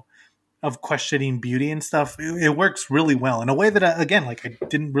 of questioning beauty and stuff, it works really well in a way that, I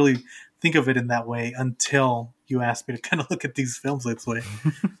didn't really think of it in that way until you asked me to kind of look at these films this way.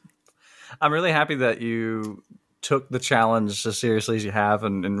 I'm really happy that you took the challenge as seriously as you have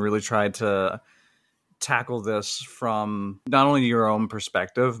and really tried to tackle this from not only your own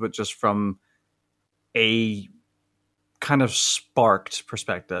perspective, but just from a kind of sparked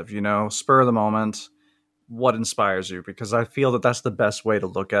perspective, spur of the moment. What inspires you? Because I feel that that's the best way to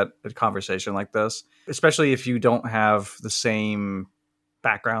look at a conversation like this, especially if you don't have the same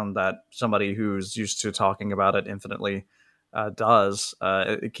background that somebody who's used to talking about it infinitely does.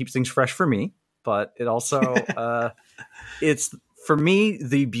 It keeps things fresh for me, but it also, it's for me,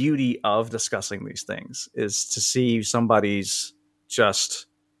 the beauty of discussing these things is to see somebody's just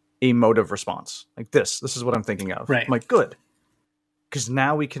emotive response. Like this is what I'm thinking of. Right. I'm like, good. Because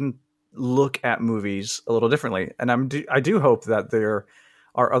now we can look at movies a little differently. And I do hope that there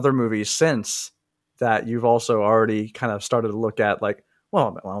are other movies since that you've also already kind of started to look at, like,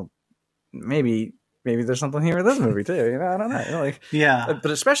 well, maybe there's something here with this movie too. I don't know.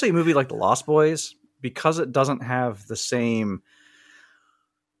 But especially a movie like The Lost Boys, because it doesn't have the same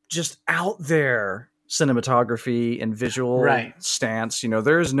just out there cinematography and visual Right. stance. You know,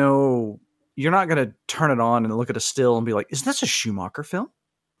 there's no, you're not going to turn it on and look at a still and be like, is this a Schumacher film?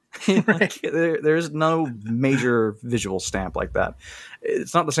 Like, there's no major visual stamp like that.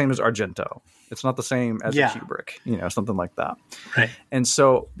 It's not the same as Argento. It's not the same as a Kubrick, you know, something like that. Right. And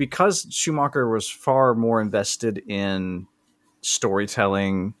so because Schumacher was far more invested in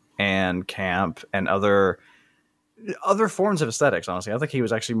storytelling and camp and other forms of aesthetics, honestly, I think he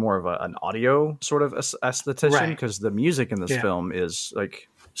was actually more of an audio sort of aesthetician, because the music in this film is like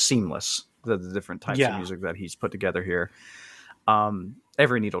seamless. The different types of music that he's put together here.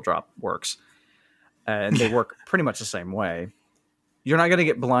 Every needle drop works, and they work pretty much the same way. You're not going to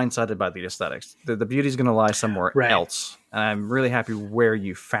get blindsided by the aesthetics. The beauty is going to lie somewhere else. And I'm really happy where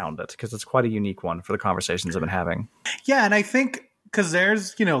you found it, because it's quite a unique one for the conversations I've been having. Yeah, and I think because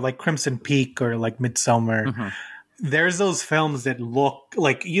there's, you know, like Crimson Peak or like Midsommar, there's those films that look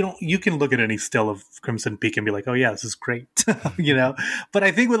like, you can look at any still of Crimson Peak and be like, oh yeah, this is great, you know. But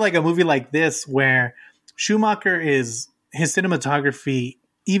I think with like a movie like this, where Schumacher is, his cinematography,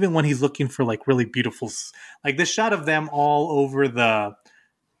 even when he's looking for like really beautiful, like the shot of them all over the,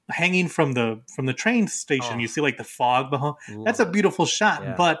 hanging from the train station, you see like the fog behind. That's a beautiful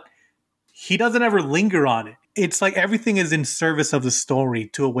shot, but he doesn't ever linger on it. It's like everything is in service of the story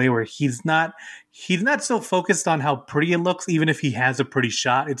to a way where he's not so focused on how pretty it looks. Even if he has a pretty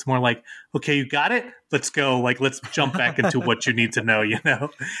shot, it's more like, okay, you got it, let's go. Like, let's jump back into what you need to know, you know?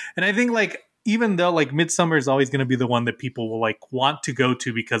 And I think like, even though like Midsommar is always going to be the one that people will like want to go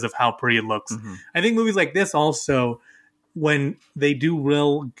to because of how pretty it looks, I think movies like this also, when they do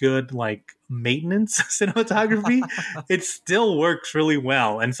real good like maintenance cinematography, it still works really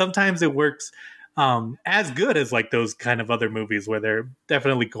well. And sometimes it works as good as like those kind of other movies where they're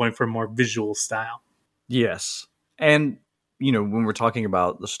definitely going for a more visual style. Yes. And, you know, when we're talking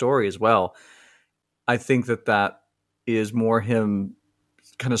about the story as well, I think that is more him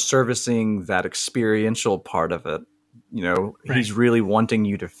kind of servicing that experiential part of it. You know, he's really wanting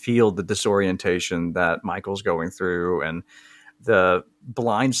you to feel the disorientation that Michael's going through and the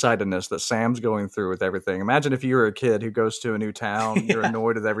blindsidedness that Sam's going through with everything. Imagine if you were a kid who goes to a new town, you're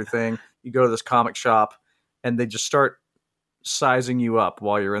annoyed with everything, you go to this comic shop and they just start sizing you up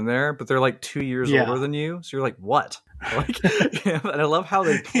while you're in there, but they're like 2 years older than you. So you're like, what? Like, and I love how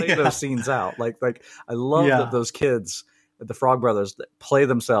they play those scenes out. Like I love that those kids, the Frog Brothers, that play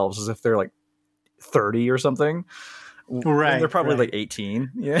themselves as if they're like 30 or something. Right. They're probably like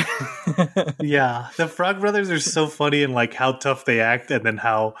 18. Yeah. Yeah. The Frog Brothers are so funny in like how tough they act and then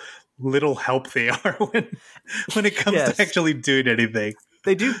how little help they are when it comes to actually doing anything.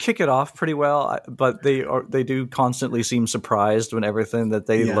 They do kick it off pretty well, but they do constantly seem surprised when everything that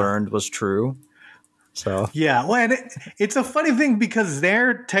they learned was true. So well, and it's a funny thing because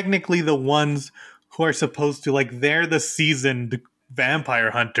they're technically the ones who are supposed to, like, they're the seasoned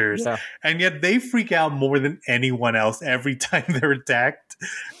vampire hunters, and yet they freak out more than anyone else every time they're attacked.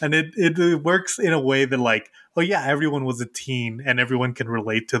 And it works in a way that, like, oh yeah, everyone was a teen and everyone can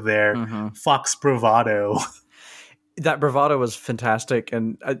relate to their fox bravado. That bravado was fantastic,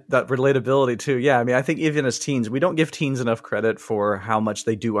 and that relatability too. Yeah, I mean, I think even as teens, we don't give teens enough credit for how much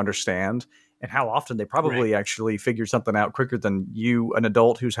they do understand and how often they probably actually figure something out quicker than you, an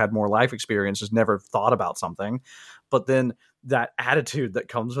adult who's had more life experience, has never thought about something. But then that attitude that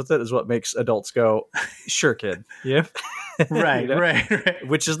comes with it is what makes adults go, sure, kid. Yeah. Right, you know? right.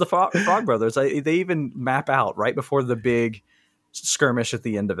 Which is the Frog Brothers. They even map out right before the big skirmish at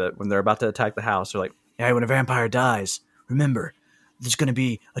the end of it, when they're about to attack the house. They're like, hey, when a vampire dies, remember, there's going to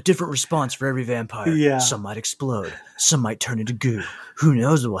be a different response for every vampire. Yeah. Some might explode. Some might turn into goo. Who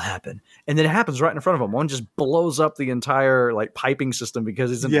knows what will happen? And then it happens right in front of them. One just blows up the entire like piping system because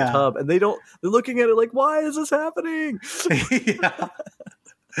he's in the tub, and they're looking at it like, why is this happening?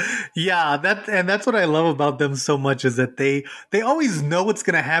 That's what I love about them so much, is that they always know what's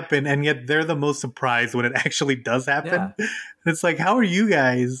going to happen, and yet they're the most surprised when it actually does happen. Yeah. It's like, how are you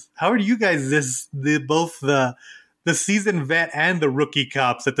guys both the seasoned vet and the rookie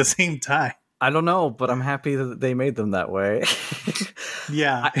cops at the same time? I don't know, but I'm happy that they made them that way.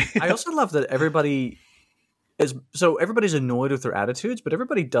 Yeah. I also love that everybody's annoyed with their attitudes, but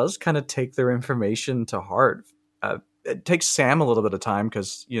everybody does kind of take their information to heart. It takes Sam a little bit of time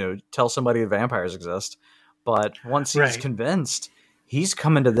because, tell somebody vampires exist. But once he's convinced, he's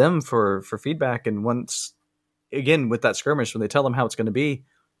coming to them for feedback. And once, again, with that skirmish, when they tell him how it's going to be,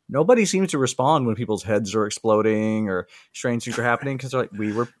 nobody seems to respond when people's heads are exploding or strange things are happening, because they're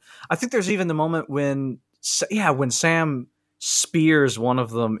like, I think there's even the moment when Sam spears one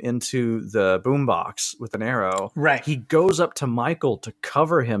of them into the boombox with an arrow, Right. he goes up to Michael to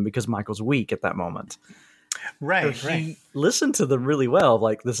cover him because Michael's weak at that moment. Right, So right. he listened to them really well,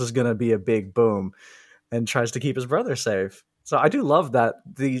 like this is going to be a big boom, and tries to keep his brother safe. So I do love that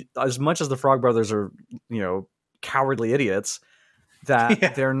as much as the Frog Brothers are, cowardly idiots, that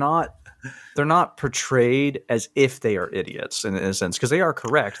Yeah. they're not portrayed as if they are idiots in a sense, because they are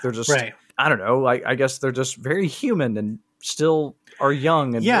correct. They're just, Right. I don't know, I guess they're just very human and still are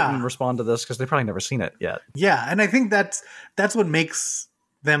young and Yeah. wouldn't respond to this because they've probably never seen it yet. Yeah, and I think that's what makes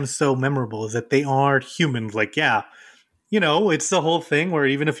them so memorable, is that they are humans. Like, yeah, it's the whole thing where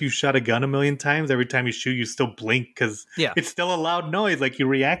even if you shot a gun a million times, every time you shoot, you still blink because Yeah. it's still a loud noise. Like, you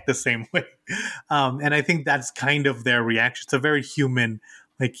react the same way. And I think that's kind of their reaction. It's a very human,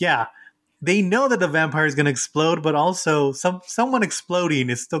 like, yeah, they know that the vampire is going to explode, but also someone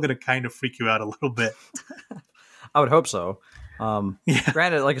exploding is still going to kind of freak you out a little bit. I would hope so. Yeah.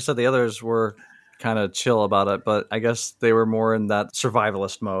 Granted, like I said, the others were kind of chill about it, but I guess they were more in that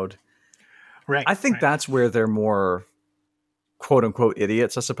survivalist mode. Right. I think right. that's where they're more quote unquote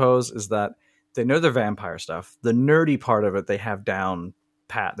idiots, I suppose, is that they know the vampire stuff. The nerdy part of it, they have down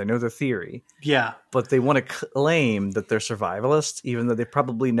pat. They know their theory, Yeah. but they want to claim that they're survivalists, even though they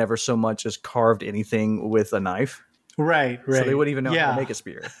probably never so much as carved anything with a knife. Right. Right. So they wouldn't even know yeah. how to make a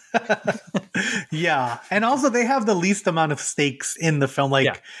spear. Yeah, and also they have the least amount of stakes in the film. Like,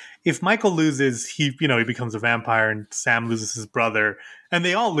 Yeah. if Michael loses, he becomes a vampire, and Sam loses his brother, and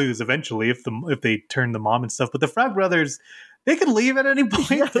they all lose eventually if they turn the mom and stuff. But the Frog Brothers, they could leave at any point,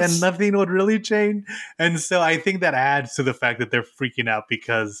 Yes. and nothing would really change. And so I think that adds to the fact that they're freaking out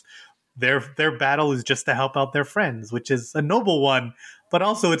because their battle is just to help out their friends, which is a noble one. But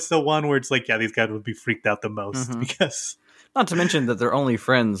also, it's the one where it's like, yeah, these guys would be freaked out the most because. Not to mention that they're only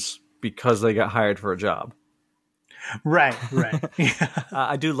friends because they got hired for a job. Right. Yeah.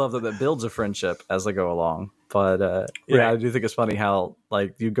 I do love that builds a friendship as they go along. But yeah, Right. I do think it's funny how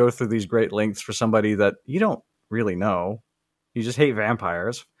like you go through these great lengths for somebody that you don't really know. You just hate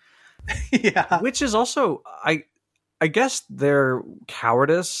vampires, Yeah. which is also I guess their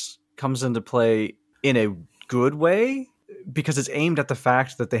cowardice comes into play in a good way because it's aimed at the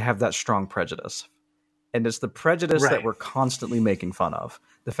fact that they have that strong prejudice. And it's the prejudice that Right. we're constantly making fun of.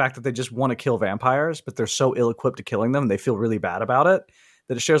 The fact that they just want to kill vampires, but they're so ill-equipped to killing them, and they feel really bad about it,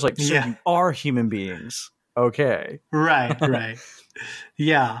 that it shows like, so Yeah. you are human beings. Okay. Right.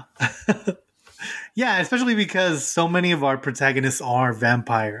 Yeah. Yeah, especially because so many of our protagonists are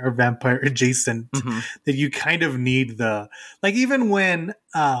vampire or vampire adjacent that you kind of need even when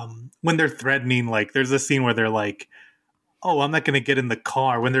they're threatening, like there's a scene where they're like, oh, I'm not going to get in the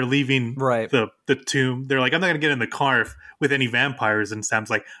car when they're leaving Right. the tomb. They're like, I'm not going to get in the car with any vampires. And Sam's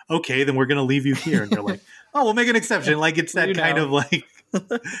like, okay, then we're going to leave you here. And they're like, oh, we'll make an exception. Like, it's that kind of like,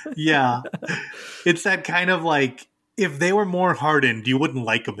 yeah, it's that kind of like, if they were more hardened, you wouldn't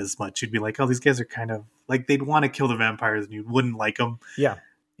like them as much. You'd be like, oh, these guys are kind of like, they'd want to kill the vampires and you wouldn't like them. Yeah.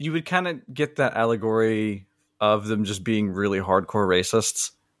 You would kind of get that allegory of them just being really hardcore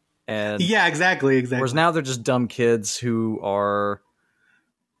racists. And Yeah, exactly. whereas now they're just dumb kids who are,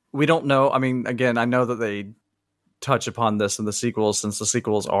 we don't know. I mean, again, I know that they touch upon this in the sequels, since the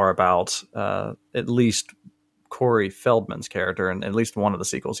sequels are about at least Corey Feldman's character, and at least one of the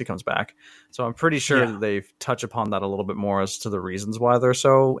sequels he comes back. So I'm pretty sure that they've touched upon that a little bit more as to the reasons why they're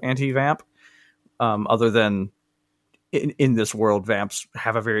so anti-vamp. Other than in this world, vamps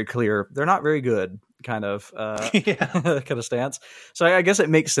have a very clear, they're not very good kind of kind of stance. So I guess it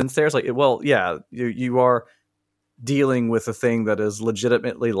makes sense there. It's like, well, yeah, you are dealing with a thing that is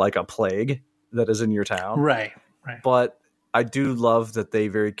legitimately like a plague that is in your town. Right. But I do love that they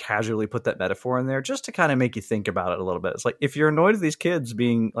very casually put that metaphor in there just to kind of make you think about it a little bit. It's like, if you're annoyed at these kids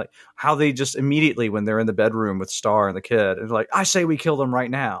being like, how they just immediately, when they're in the bedroom with Star and the kid, and like, I say we kill them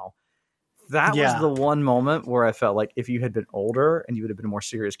right now. That was the one moment where I felt like if you had been older and you would have been a more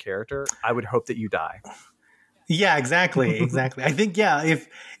serious character, I would hope that you die. Yeah, exactly. I think,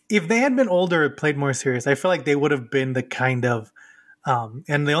 if they had been older and played more serious, I feel like they would have been the kind of,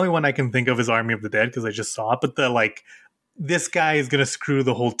 and the only one I can think of is Army of the Dead because I just saw it, but the like, this guy is going to screw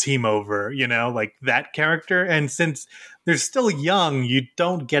the whole team over, like that character. And since they're still young, you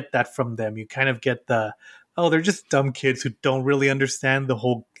don't get that from them. You kind of get they're just dumb kids who don't really understand the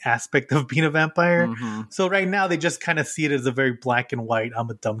whole aspect of being a vampire. Mm-hmm. So right now they just kind of see it as a very black and white,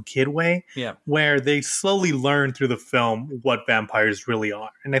 I'm a dumb kid way, Yeah. where they slowly learn through the film what vampires really are.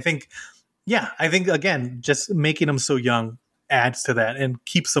 And I think, again, just making them so young adds to that and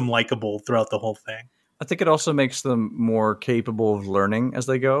keeps them likable throughout the whole thing. I think it also makes them more capable of learning as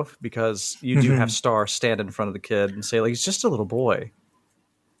they go, because you do have Star stand in front of the kid and say, like, he's just a little boy.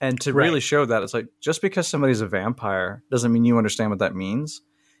 And to really Right. show that, it's like, just because somebody's a vampire doesn't mean you understand what that means.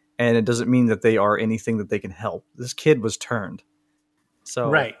 And it doesn't mean that they are anything that they can help. This kid was turned. So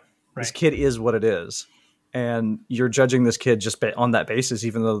Right. this Right. kid is what it is. And you're judging this kid just on that basis,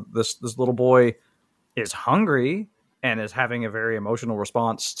 even though this little boy is hungry and is having a very emotional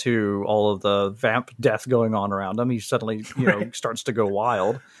response to all of the vamp death going on around him. He suddenly, starts to go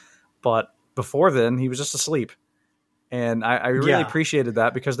wild. But before then, he was just asleep. And I really appreciated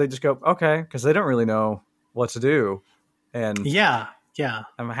that, because they just go, okay, because they don't really know what to do. And Yeah.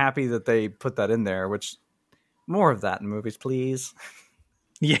 I'm happy that they put that in there, which more of that in movies, please.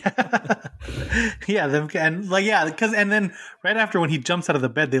 Yeah. Because then right after, when he jumps out of the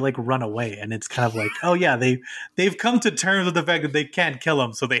bed, they like run away, and it's kind of like, oh yeah, they've come to terms with the fact that they can't kill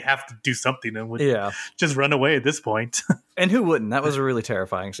him, so they have to do something, and just run away at this point. And who wouldn't? That was a really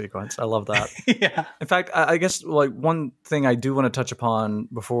terrifying sequence. I love that. Yeah. In fact, I guess like one thing I do want to touch upon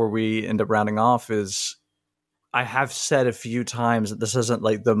before we end up rounding off is, I have said a few times that this isn't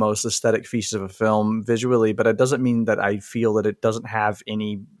like the most aesthetic feast of a film visually, but it doesn't mean that I feel that it doesn't have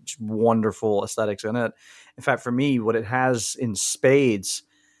any wonderful aesthetics in it. In fact, for me, what it has in spades,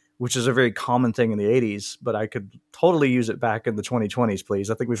 which is a very common thing in the 80s, but I could totally use it back in the 2020s, please.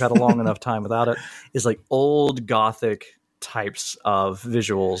 I think we've had a long enough time without it, is like old Gothic types of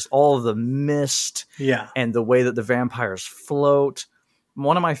visuals, all of the mist and the way that the vampires float.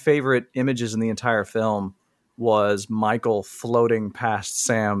 One of my favorite images in the entire film was Michael floating past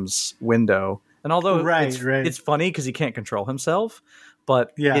Sam's window. And although it's funny because he can't control himself,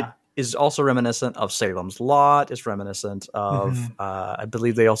 but it is also reminiscent of Salem's Lot. It's reminiscent of, I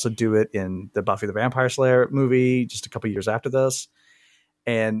believe they also do it in the Buffy the Vampire Slayer movie just a couple years after this.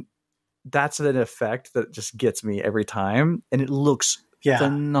 And that's an effect that just gets me every time. And it looks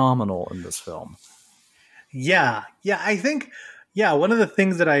phenomenal in this film. Yeah. I think... Yeah, one of the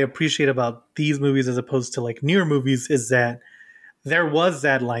things that I appreciate about these movies as opposed to like newer movies is that there was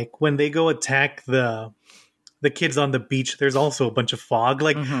that, like, when they go attack the kids on the beach, there's also a bunch of fog.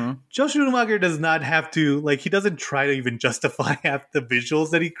 Like, Joe Schumacher does not have to, like, he doesn't try to even justify half the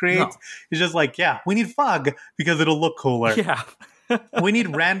visuals that he creates. No. He's just like, yeah, we need fog because it'll look cooler. Yeah. We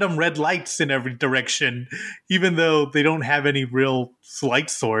need random red lights in every direction, even though they don't have any real light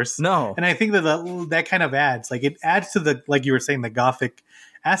source. No. And I think that kind of adds, like, it adds to the, like you were saying, the Gothic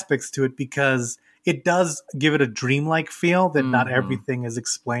aspects to it, because it does give it a dreamlike feel that not everything is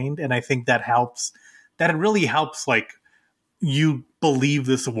explained. And I think that helps, that it really helps, like, you believe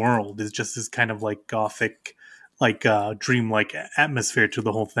this world is just this kind of like Gothic, like dreamlike atmosphere to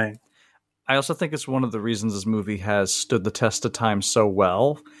the whole thing. I also think it's one of the reasons this movie has stood the test of time so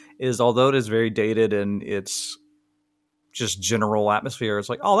well, is although it is very dated in its just general atmosphere, it's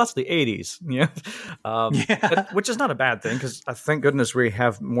like, oh, that's the 80s, which is not a bad thing, because thank goodness we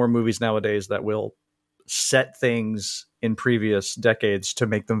have more movies nowadays that will set things in previous decades to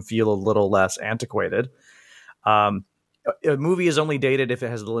make them feel a little less antiquated. A movie is only dated if it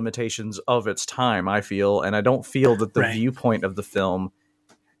has the limitations of its time, I feel, and I don't feel that the viewpoint of the film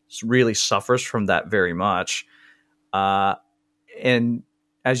really suffers from that very much. And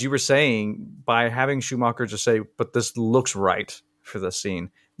as you were saying, by having Schumacher just say, but this looks right for this scene,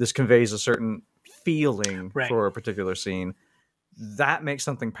 this conveys a certain feeling for a particular scene, that makes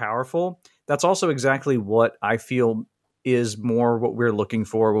something powerful. That's also exactly what I feel is more what we're looking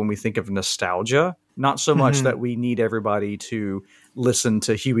for when we think of nostalgia. Not so much that we need everybody to listen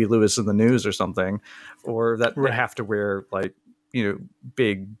to Huey Lewis in the News or something, or that they have to wear, like,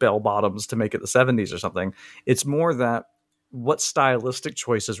 big bell bottoms to make it the 70s or something. It's more that what stylistic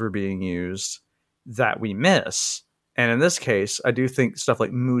choices were being used that we miss. And in this case, I do think stuff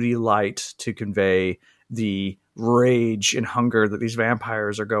like moody light to convey the rage and hunger that these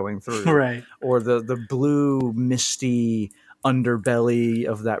vampires are going through. Or the blue, misty underbelly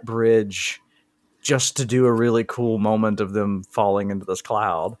of that bridge, just to do a really cool moment of them falling into this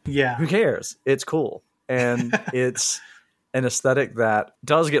cloud. Yeah. Who cares? It's cool. And it's an aesthetic that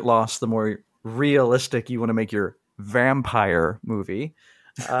does get lost the more realistic you want to make your vampire movie.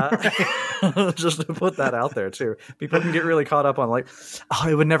 Just to put that out there too. People can get really caught up on, like, oh,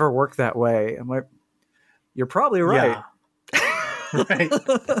 it would never work that way. I'm like, you're probably right. Yeah.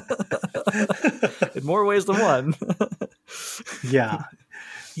 In more ways than one. Yeah.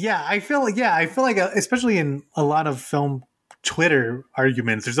 I feel like especially in a lot of film Twitter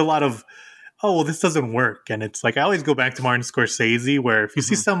arguments, there's a lot of, oh, well, this doesn't work. And it's like, I always go back to Martin Scorsese, where if you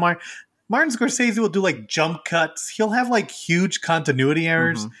see Martin Scorsese will do like jump cuts. He'll have like huge continuity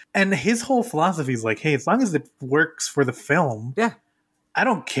errors. And his whole philosophy is like, hey, as long as it works for the film, Yeah. I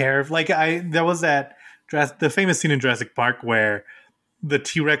don't care. Like there was the famous scene in Jurassic Park where the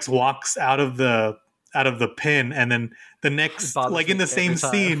T-Rex walks out of the pin, and then the next, like in the same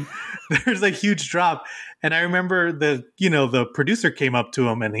scene, there's a huge drop. And I remember the producer came up to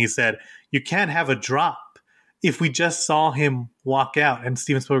him and he said, "You can't have a drop if we just saw him walk out." And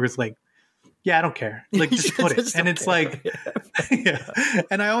Steven Spielberg's like, "Yeah, I don't care. Like, just put it." And it's like, yeah.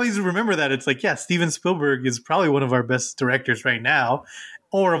 And I always remember that. It's like, yeah, Steven Spielberg is probably one of our best directors right now,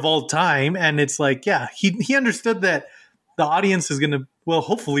 or of all time. And it's like, yeah, he understood that the audience is going to, well,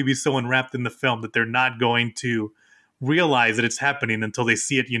 hopefully be so enwrapped in the film that they're not going to realize that it's happening until they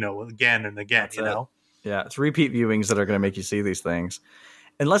see it, again and again, That's it. Yeah, it's repeat viewings that are going to make you see these things.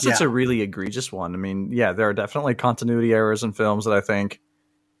 Unless it's a really egregious one. I mean, yeah, there are definitely continuity errors in films that I think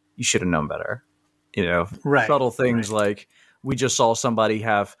you should have known better. Right. Subtle things like we just saw somebody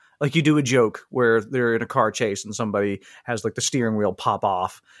have, like, you do a joke where they're in a car chase and somebody has like the steering wheel pop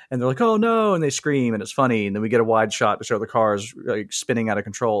off and they're like, "Oh no," and they scream and it's funny. And then we get a wide shot to show the cars like spinning out of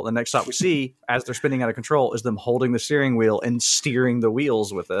control. The next shot we see as they're spinning out of control is them holding the steering wheel and steering the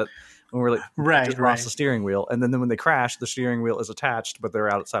wheels with it. And we're like, just lost the steering wheel. And then when they crash, the steering wheel is attached, but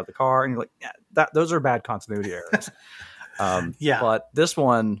they're outside the car. And you're like, yeah, those are bad continuity errors. But this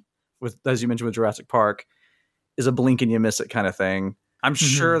one, with, as you mentioned with Jurassic Park, is a blink and you miss it kind of thing. I'm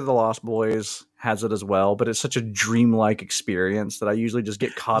sure The Lost Boys has it as well, but it's such a dreamlike experience that I usually just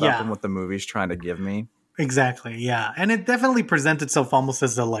get caught up in what the movie's trying to give me. Exactly, yeah. And it definitely presents itself almost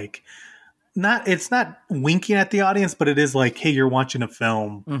as a like, it's not winking at the audience, but it is like, hey, you're watching a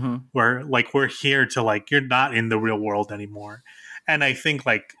film where like we're here to like, you're not in the real world anymore. And I think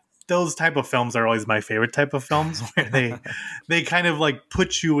like those type of films are always my favorite type of films where they kind of like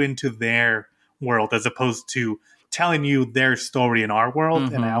put you into their world as opposed to telling you their story in our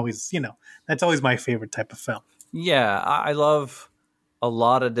world. And I always, that's always my favorite type of film. Yeah, I love a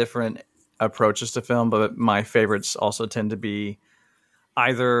lot of different approaches to film, but my favorites also tend to be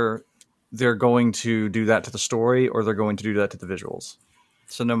either they're going to do that to the story or they're going to do that to the visuals.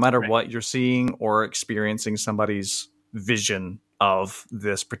 So no matter what you're seeing or experiencing somebody's vision of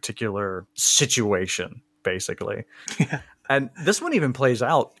this particular situation, basically. Yeah. And this one even plays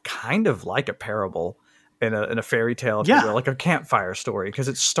out kind of like a parable in a fairy tale, if you will, like a campfire story, because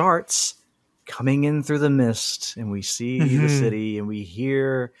it starts coming in through the mist and we see the city and we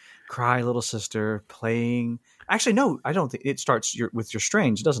hear Cry Little Sister playing. Actually, no, I don't think it starts with You're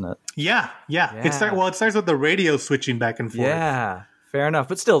Strange, doesn't it? Yeah. It starts with the radio switching back and forth. Yeah, fair enough.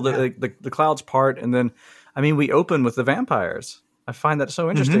 But still, the clouds part, and then, I mean, we open with the vampires. I find that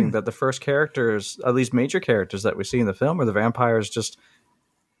so interesting that the first characters, at least major characters that we see in the film, are the vampires just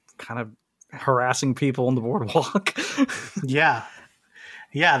kind of harassing people on the boardwalk. Yeah,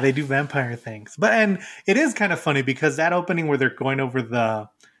 they do vampire things. And it is kind of funny because that opening where they're going over the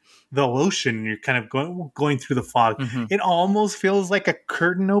ocean, you're kind of going through the fog. It almost feels like a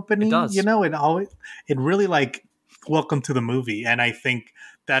curtain opening. It does. It really like welcome to the movie. And I think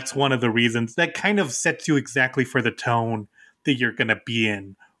that's one of the reasons that kind of sets you exactly for the tone that you're going to be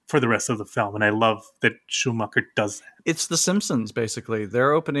in for the rest of the film. And I love that Schumacher does that. It's The Simpsons, basically.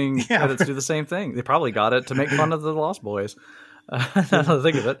 Their opening credits do the same thing. They probably got it to make fun of the Lost Boys. Now that I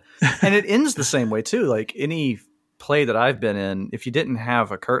think of it. And it ends the same way, too. Like any play that I've been in, if you didn't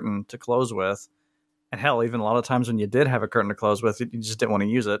have a curtain to close with, and hell, even a lot of times when you did have a curtain to close with, you just didn't want to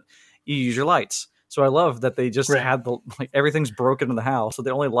use it, you use your lights. So I love that they just had everything's broken in the house. So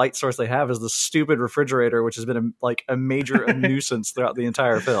the only light source they have is the stupid refrigerator, which has been a major nuisance throughout the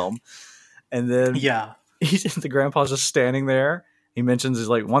entire film. And then the grandpa's just standing there. He mentions he's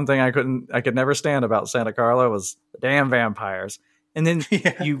like, one thing I could never stand about Santa Carla was the damn vampires. And then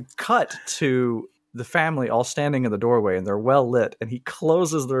you cut to the family all standing in the doorway and they're well lit. And he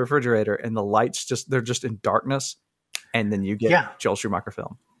closes the refrigerator and the lights they're just in darkness. And then you get Joel Schumacher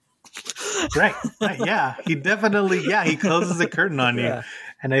film. Right. Yeah. He definitely, he closes the curtain on you.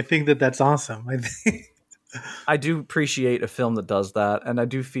 And I think that's awesome. I do appreciate a film that does that. And I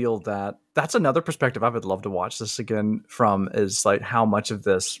do feel that that's another perspective I would love to watch this again from, is like how much of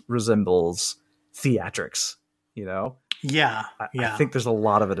this resembles theatrics, Yeah. I think there's a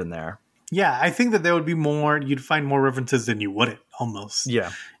lot of it in there. Yeah. I think that there would be you'd find more references than you wouldn't almost.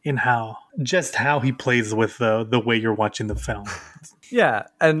 Yeah. In how he plays with the way you're watching the film. Yeah.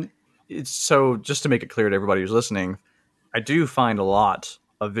 And so just to make it clear to everybody who's listening, I do find a lot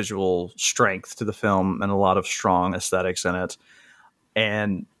of visual strength to the film and a lot of strong aesthetics in it.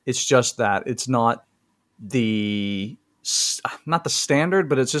 And it's just that it's not the not the standard,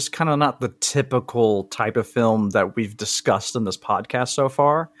 but it's just kind of not the typical type of film that we've discussed in this podcast so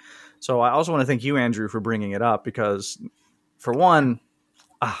far. So I also want to thank you, Andrew, for bringing it up because, for one,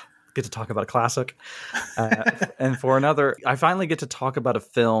 get to talk about a classic. And for another, I finally get to talk about a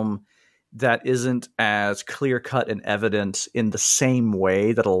film that isn't as clear-cut and evident in the same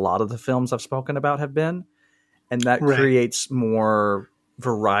way that a lot of the films I've spoken about have been. And that creates more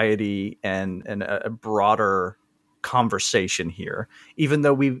variety and a broader conversation here. Even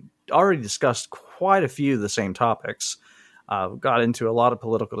though we've already discussed quite a few of the same topics, got into a lot of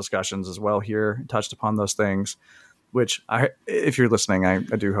political discussions as well here, touched upon those things, which if you're listening, I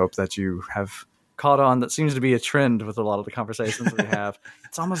do hope that you have caught on. That seems to be a trend with a lot of the conversations we have.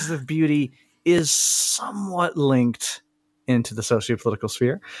 It's almost as if beauty is somewhat linked into the socio-political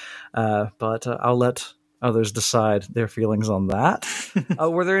sphere. But I'll let others decide their feelings on that.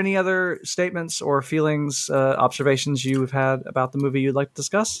 Were there any other statements or feelings, observations you've had about the movie you'd like to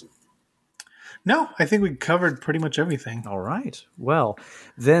discuss? No, I think we covered pretty much everything. All right. Well,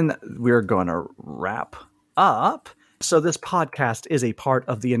 then we're going to wrap up. So this podcast is a part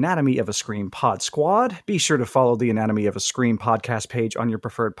of the Anatomy of a Scream Pod Squad. Be sure to follow the Anatomy of a Scream podcast page on your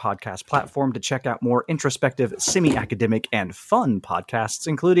preferred podcast platform to check out more introspective, semi-academic, and fun podcasts,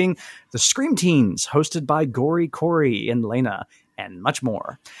 including The Scream Teens, hosted by Gory Corey and Lena, and much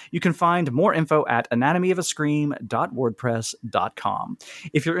more. You can find more info at anatomyofascream.wordpress.com.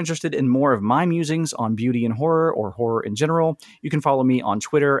 If you're interested in more of my musings on beauty and horror or horror in general, you can follow me on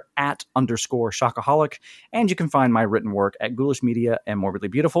Twitter @_Shockaholic, and you can find my written work at Ghoulish Media and Morbidly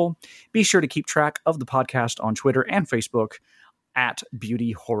Beautiful. Be sure to keep track of the podcast on Twitter and Facebook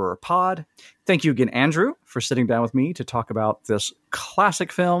 @BeautyHorrorPod. Thank you again, Andrew, for sitting down with me to talk about this classic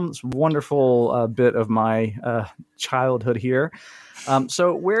film, this wonderful bit of my childhood here.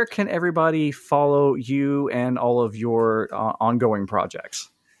 So where can everybody follow you and all of your ongoing projects?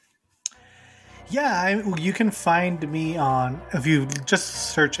 Yeah, you can find me on, if you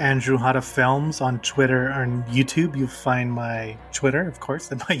just search Andrew Hata Films on Twitter or on YouTube, you'll find my Twitter, of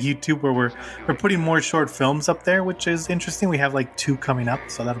course, and my YouTube, where we're putting more short films up there, which is interesting. We have like 2 coming up,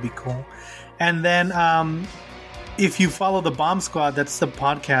 so that'll be cool. And then if you follow the Bomb Squad, that's the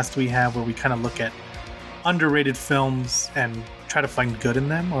podcast we have where we kind of look at underrated films and try to find good in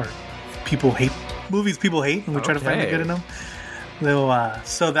them, or movies people hate, and we try to find the good in them.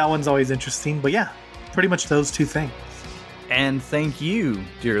 So that one's always interesting. But yeah, pretty much those 2 things. And thank you,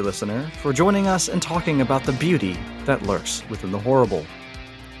 dear listener, for joining us and talking about the beauty that lurks within the horrible.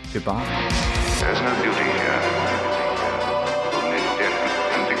 Goodbye. There's no beauty here. Only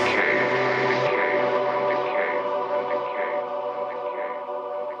death and decay.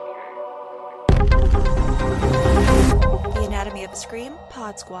 The Anatomy of a Scream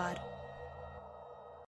Pod Squad.